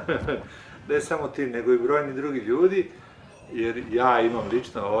 Ne samo ti, nego i brojni drugi ljudi, jer ja imam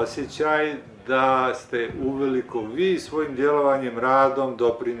lično osjećaj da ste uveliko vi svojim djelovanjem, radom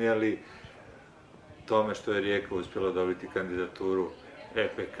doprinijeli tome što je Rijeka uspjela dobiti kandidaturu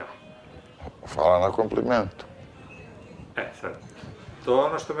EPK. Hvala na komplimentu. Sad, to je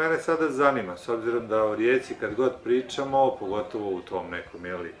ono što mene sada zanima, s obzirom da o Rijeci kad god pričamo, pogotovo u tom nekom,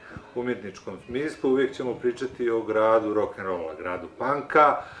 umjetničkom smislu, uvijek ćemo pričati o gradu rock'n'rolla, gradu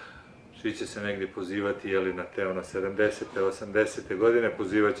punka, svi će se negdje pozivati, jeli, na te 70. 80. godine,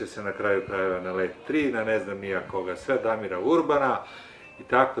 pozivat će se na kraju krajeva na Let 3, na ne znam nija koga sve, Damira Urbana, i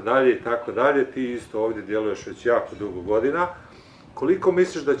tako dalje, ti isto ovdje djeluješ već jako dugo godina. Koliko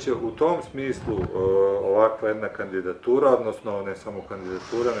misliš da će u tom smislu ovakva jedna kandidatura, odnosno ne samo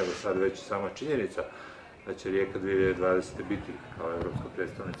kandidatura, nego sad već sama činjenica da će Rijeka 2020. biti kao Evropska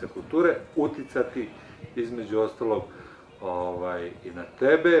prijestolnica kulture, uticati između ostalog i na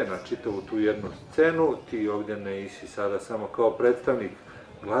tebe, na čitavu tu jednu scenu, ti ovdje ne isi sada samo kao predstavnik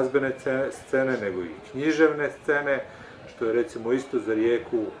glazbene scene, nego i književne scene, što je recimo isto za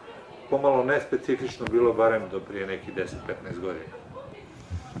Rijeku pomalo nespecifično bilo, barem do prije nekih 10-15 godina.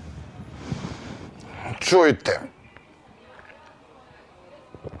 Čujte,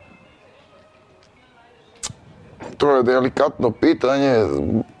 to je delikatno pitanje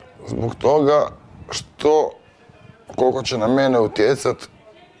zbog toga što koliko će na mene utjecat,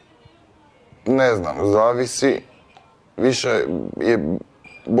 ne znam, zavisi. Više je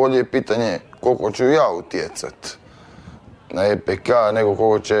bolje pitanje koliko ću ja utjecat na EPK nego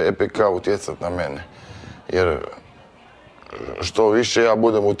koliko će EPK utjecat na mene. Jer što više ja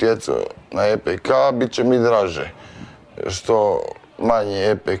budem utjecao na EPK, bit će mi draže. Što manje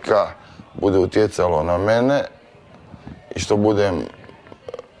EPK bude utjecalo na mene i što budem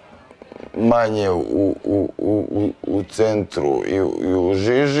manje u centru i u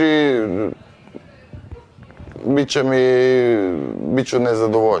žiži, bit ću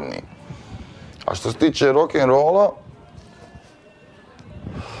nezadovoljniji. A što se tiče rock'n'rolla,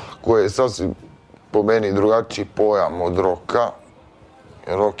 koji je sasvim po meni drugačiji pojam od roka,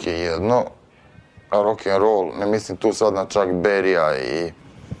 rock je jedno, a rock'n'roll, ne mislim tu sad na čak Berija i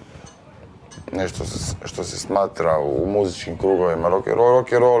nešto što se smatra u muzičkim krugovima rock'n'roll.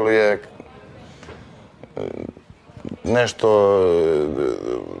 Rock'n'roll je nešto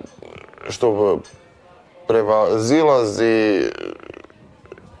što prevazilazi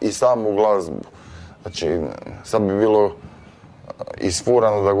i samu glazbu. Znači, sad bi bilo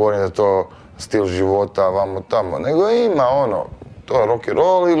isfurano da govorim da je to stil života, vamo tamo. Nego ima ono, to je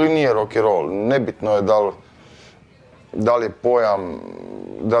rock'n'roll ili nije rock'n'roll. Nebitno je da li je pojam,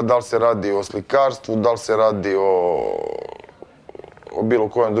 da li se radi o slikarstvu, da li se radi o bilo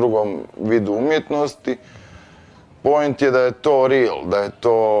kojem drugom vidu umjetnosti. Point je da je to real, da je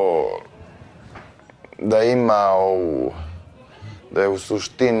to, da je u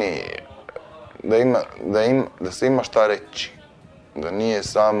suštini, da se ima šta reći, da nije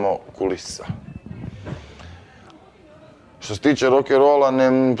samo kulisa. Što se tiče rock'n'rolla,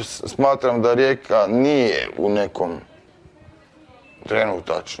 ne smatram da Rijeka nije u nekom,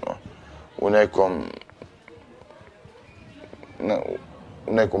 trenutačno, u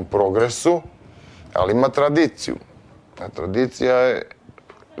nekom progresu, ali ima tradiciju. A tradicija je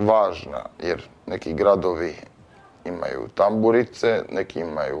važna, jer neki gradovi imaju tamburice, neki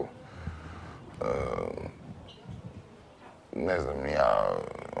imaju, ne znam ja,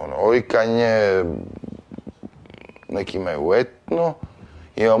 ojkanje, neki imaju etno,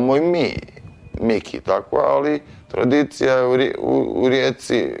 imamo i mi, Miki, tako, ali tradicija je u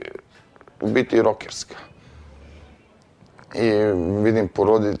Rijeci u biti rokerska. I vidim po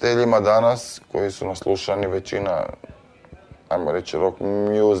roditeljima danas, koji su naslušani većina, ajmo reći, rock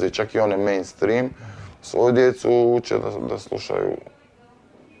music, čak i one mainstream, svoju djecu uče da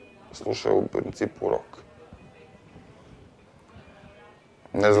slušaju u principu rock.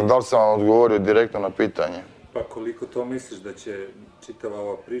 Ne znam da li sam vam odgovorio direktno na pitanje. Pa koliko to misliš da će čitava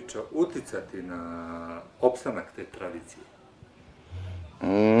ova priča uticati na opstanak te tradicije?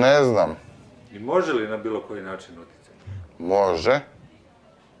 Ne znam. I može li na bilo koji način uticati? Može.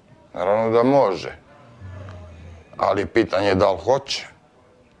 Naravno da može. Ali pitanje je da li hoće.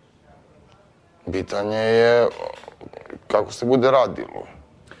 Pitanje je kako se bude radilo.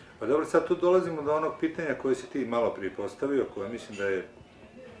 Pa dobro, sad tu dolazimo do onog pitanja koje si ti malo prije postavio, koje mislim da je,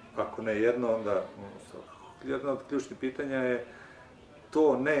 ako ne jedno, onda jedno od ključnih pitanja je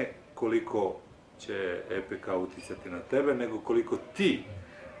to ne koliko će EPK uticati na tebe, nego koliko ti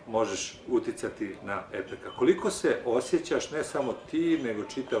možeš uticati na EPK. Koliko se osjećaš, ne samo ti, nego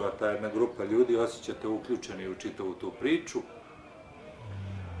čitava ta jedna grupa ljudi, osjećate uključeni u čitavu tu priču?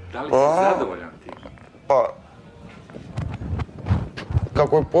 Da li si zadovoljan ti? Pa,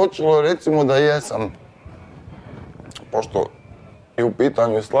 kako je počelo, recimo da jesam, pošto je u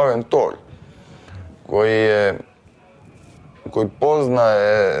pitanju Slaven Tolj, koji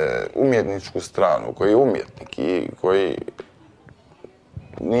poznaje umjetničku stranu, koji je umjetnik i koji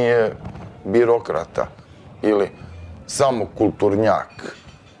nije birokrata ili samo kulturnjak.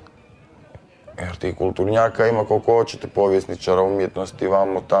 Jer ti kulturnjaka ima koliko hoćete, povjesničara umjetnosti,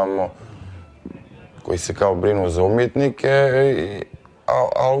 vamo tamo, koji se kao brinu za umjetnike,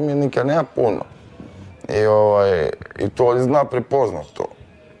 a umjetnika nema puno. I to zna prepoznat to.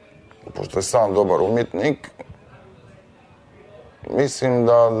 Pošto je sam dobar umjetnik, mislim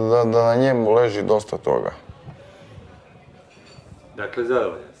da na njemu leži dosta toga. Dakle,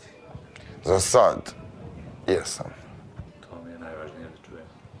 zadovoljan si? Za sad, jesam. To mi je najvažnije da čujem.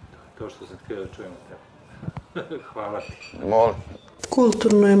 To što sam htio da čujem od tebe. Hvala ti. Molim.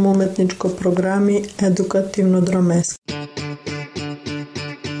 Kulturno-umetničko programi edukativno-drameski.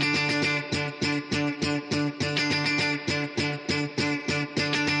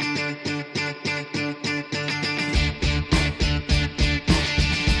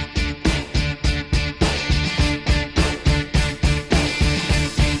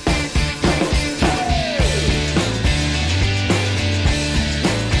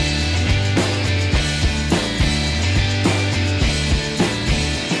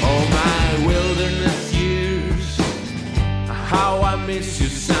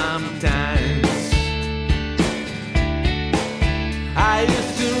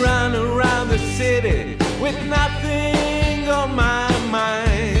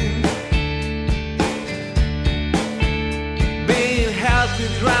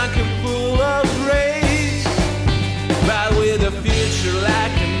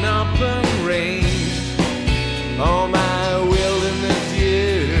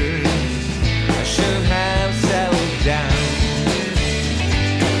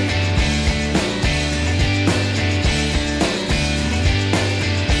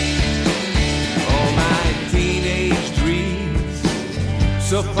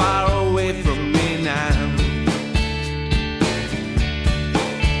 So far away from me now.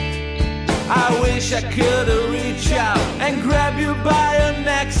 I wish I could reach out and grab you by your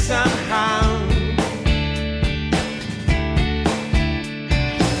neck somehow,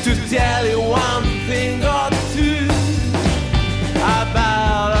 to tell you one thing or two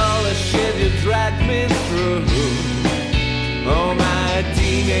about all the shit you dragged me through. Oh, my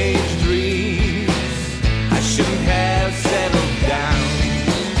teenage dreams, I shouldn't have settled down.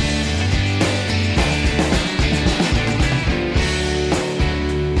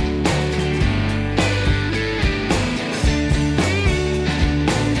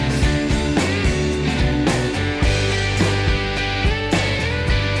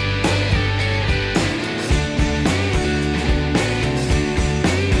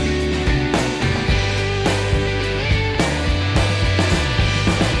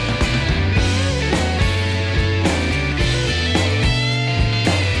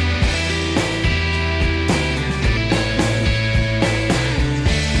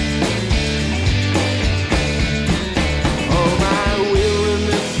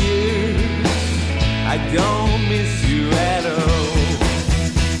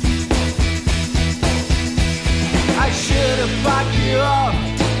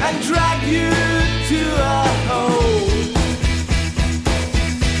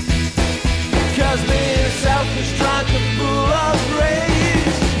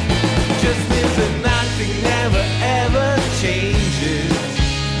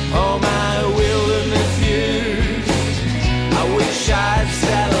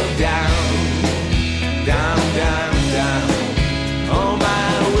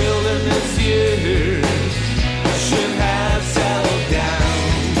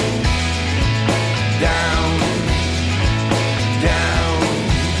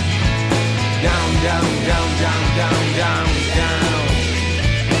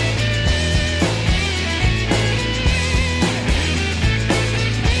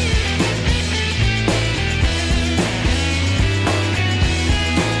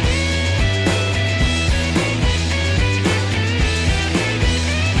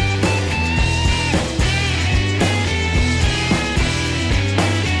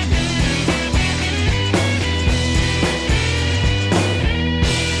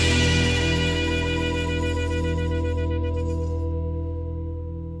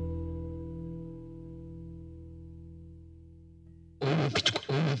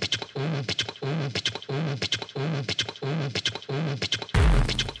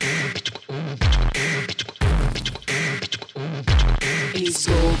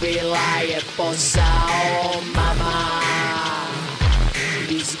 Izgubila je posao mama,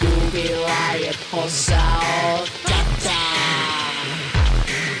 izgubila je posao tata,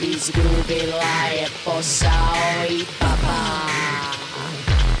 izgubila je posao i papa,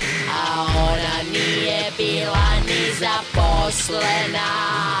 a ona nije bila ni zaposlena.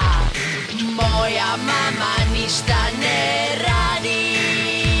 Moja mama ništa ne radi,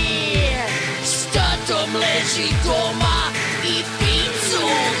 s tatom leži doma i picu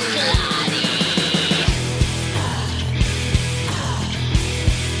hladi.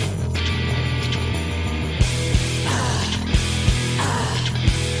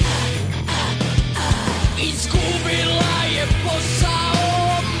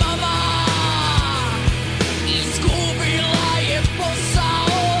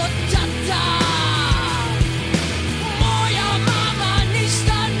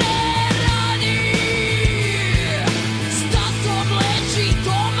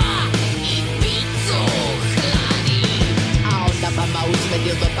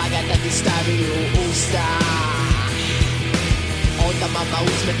 dildo pa ga da ti stavi u usta. Onda mama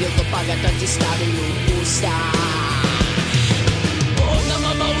uzme dildo pa ga da ti stavi u usta. Onda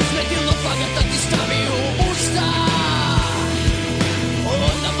mama uzme dildo pa ga da ti stavi u usta.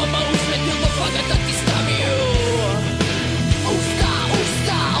 Onda mama uzme dildo pa ga da ti stavi u usta,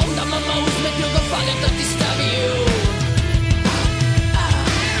 usta. Onda mama uzme dildo pa ga da ti stavi u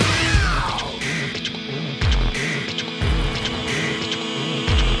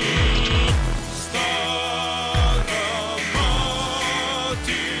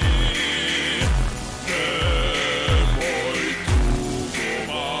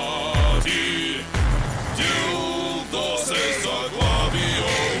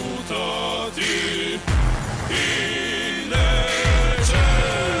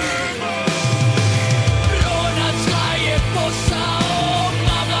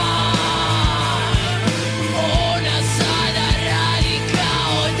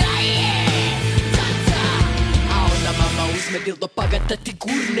dildo pa ga da ti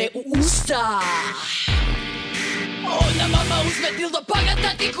gurne u usta. Onda mama uzme dildo pa ga da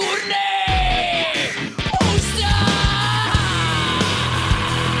ti gurne u usta.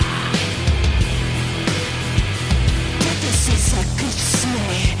 Kada se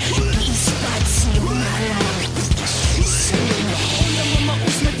zakrčne i spaci malo. Onda mama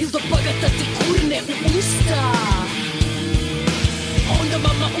uzme dildo pa ga da ti gurne u usta. Onda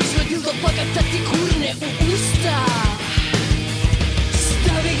mama uzme dildo pa ga da ti gurne u usta.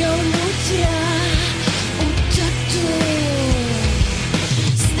 Stavi ga unutra, u tatu.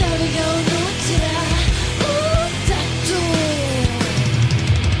 Stavi ga unutra, u tatu.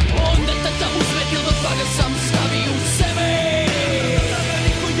 Onda tata uzme dildo pa ga sam stavi u sebe.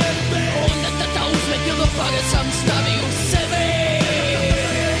 Onda tata uzme dildo pa ga sam stavi u sebe.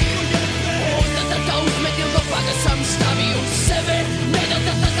 Onda tata uzme dildo pa ga sam stavi u sebe. Ne da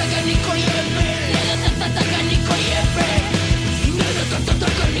tata da ga niko jebe. Ne da tata da ga niko jebe. Ne da tata da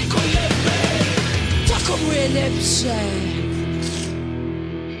ga niko jebe. Tako mu je ljepše.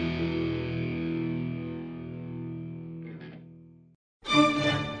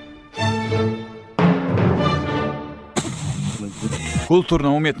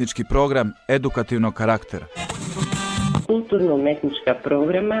 Kulturno-umjetnički program edukativnog karaktera. Kulturno-umetnička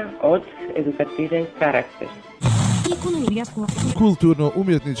programa od edukativen karakter.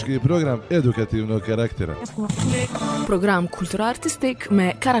 Kulturno-umjetnički program edukativnog karaktera. Program kulturartistik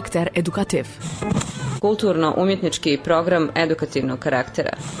me karakter edukativ. Kulturno-umjetnički program edukativnog karaktera.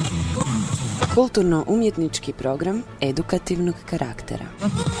 Kulturno-umjetnički program edukativnog karaktera.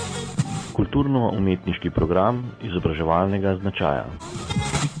 Kulturno-umjetniški program izobraževalnega značaja.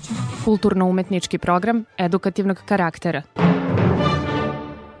 Kulturno-umetnički program edukativnog karaktera.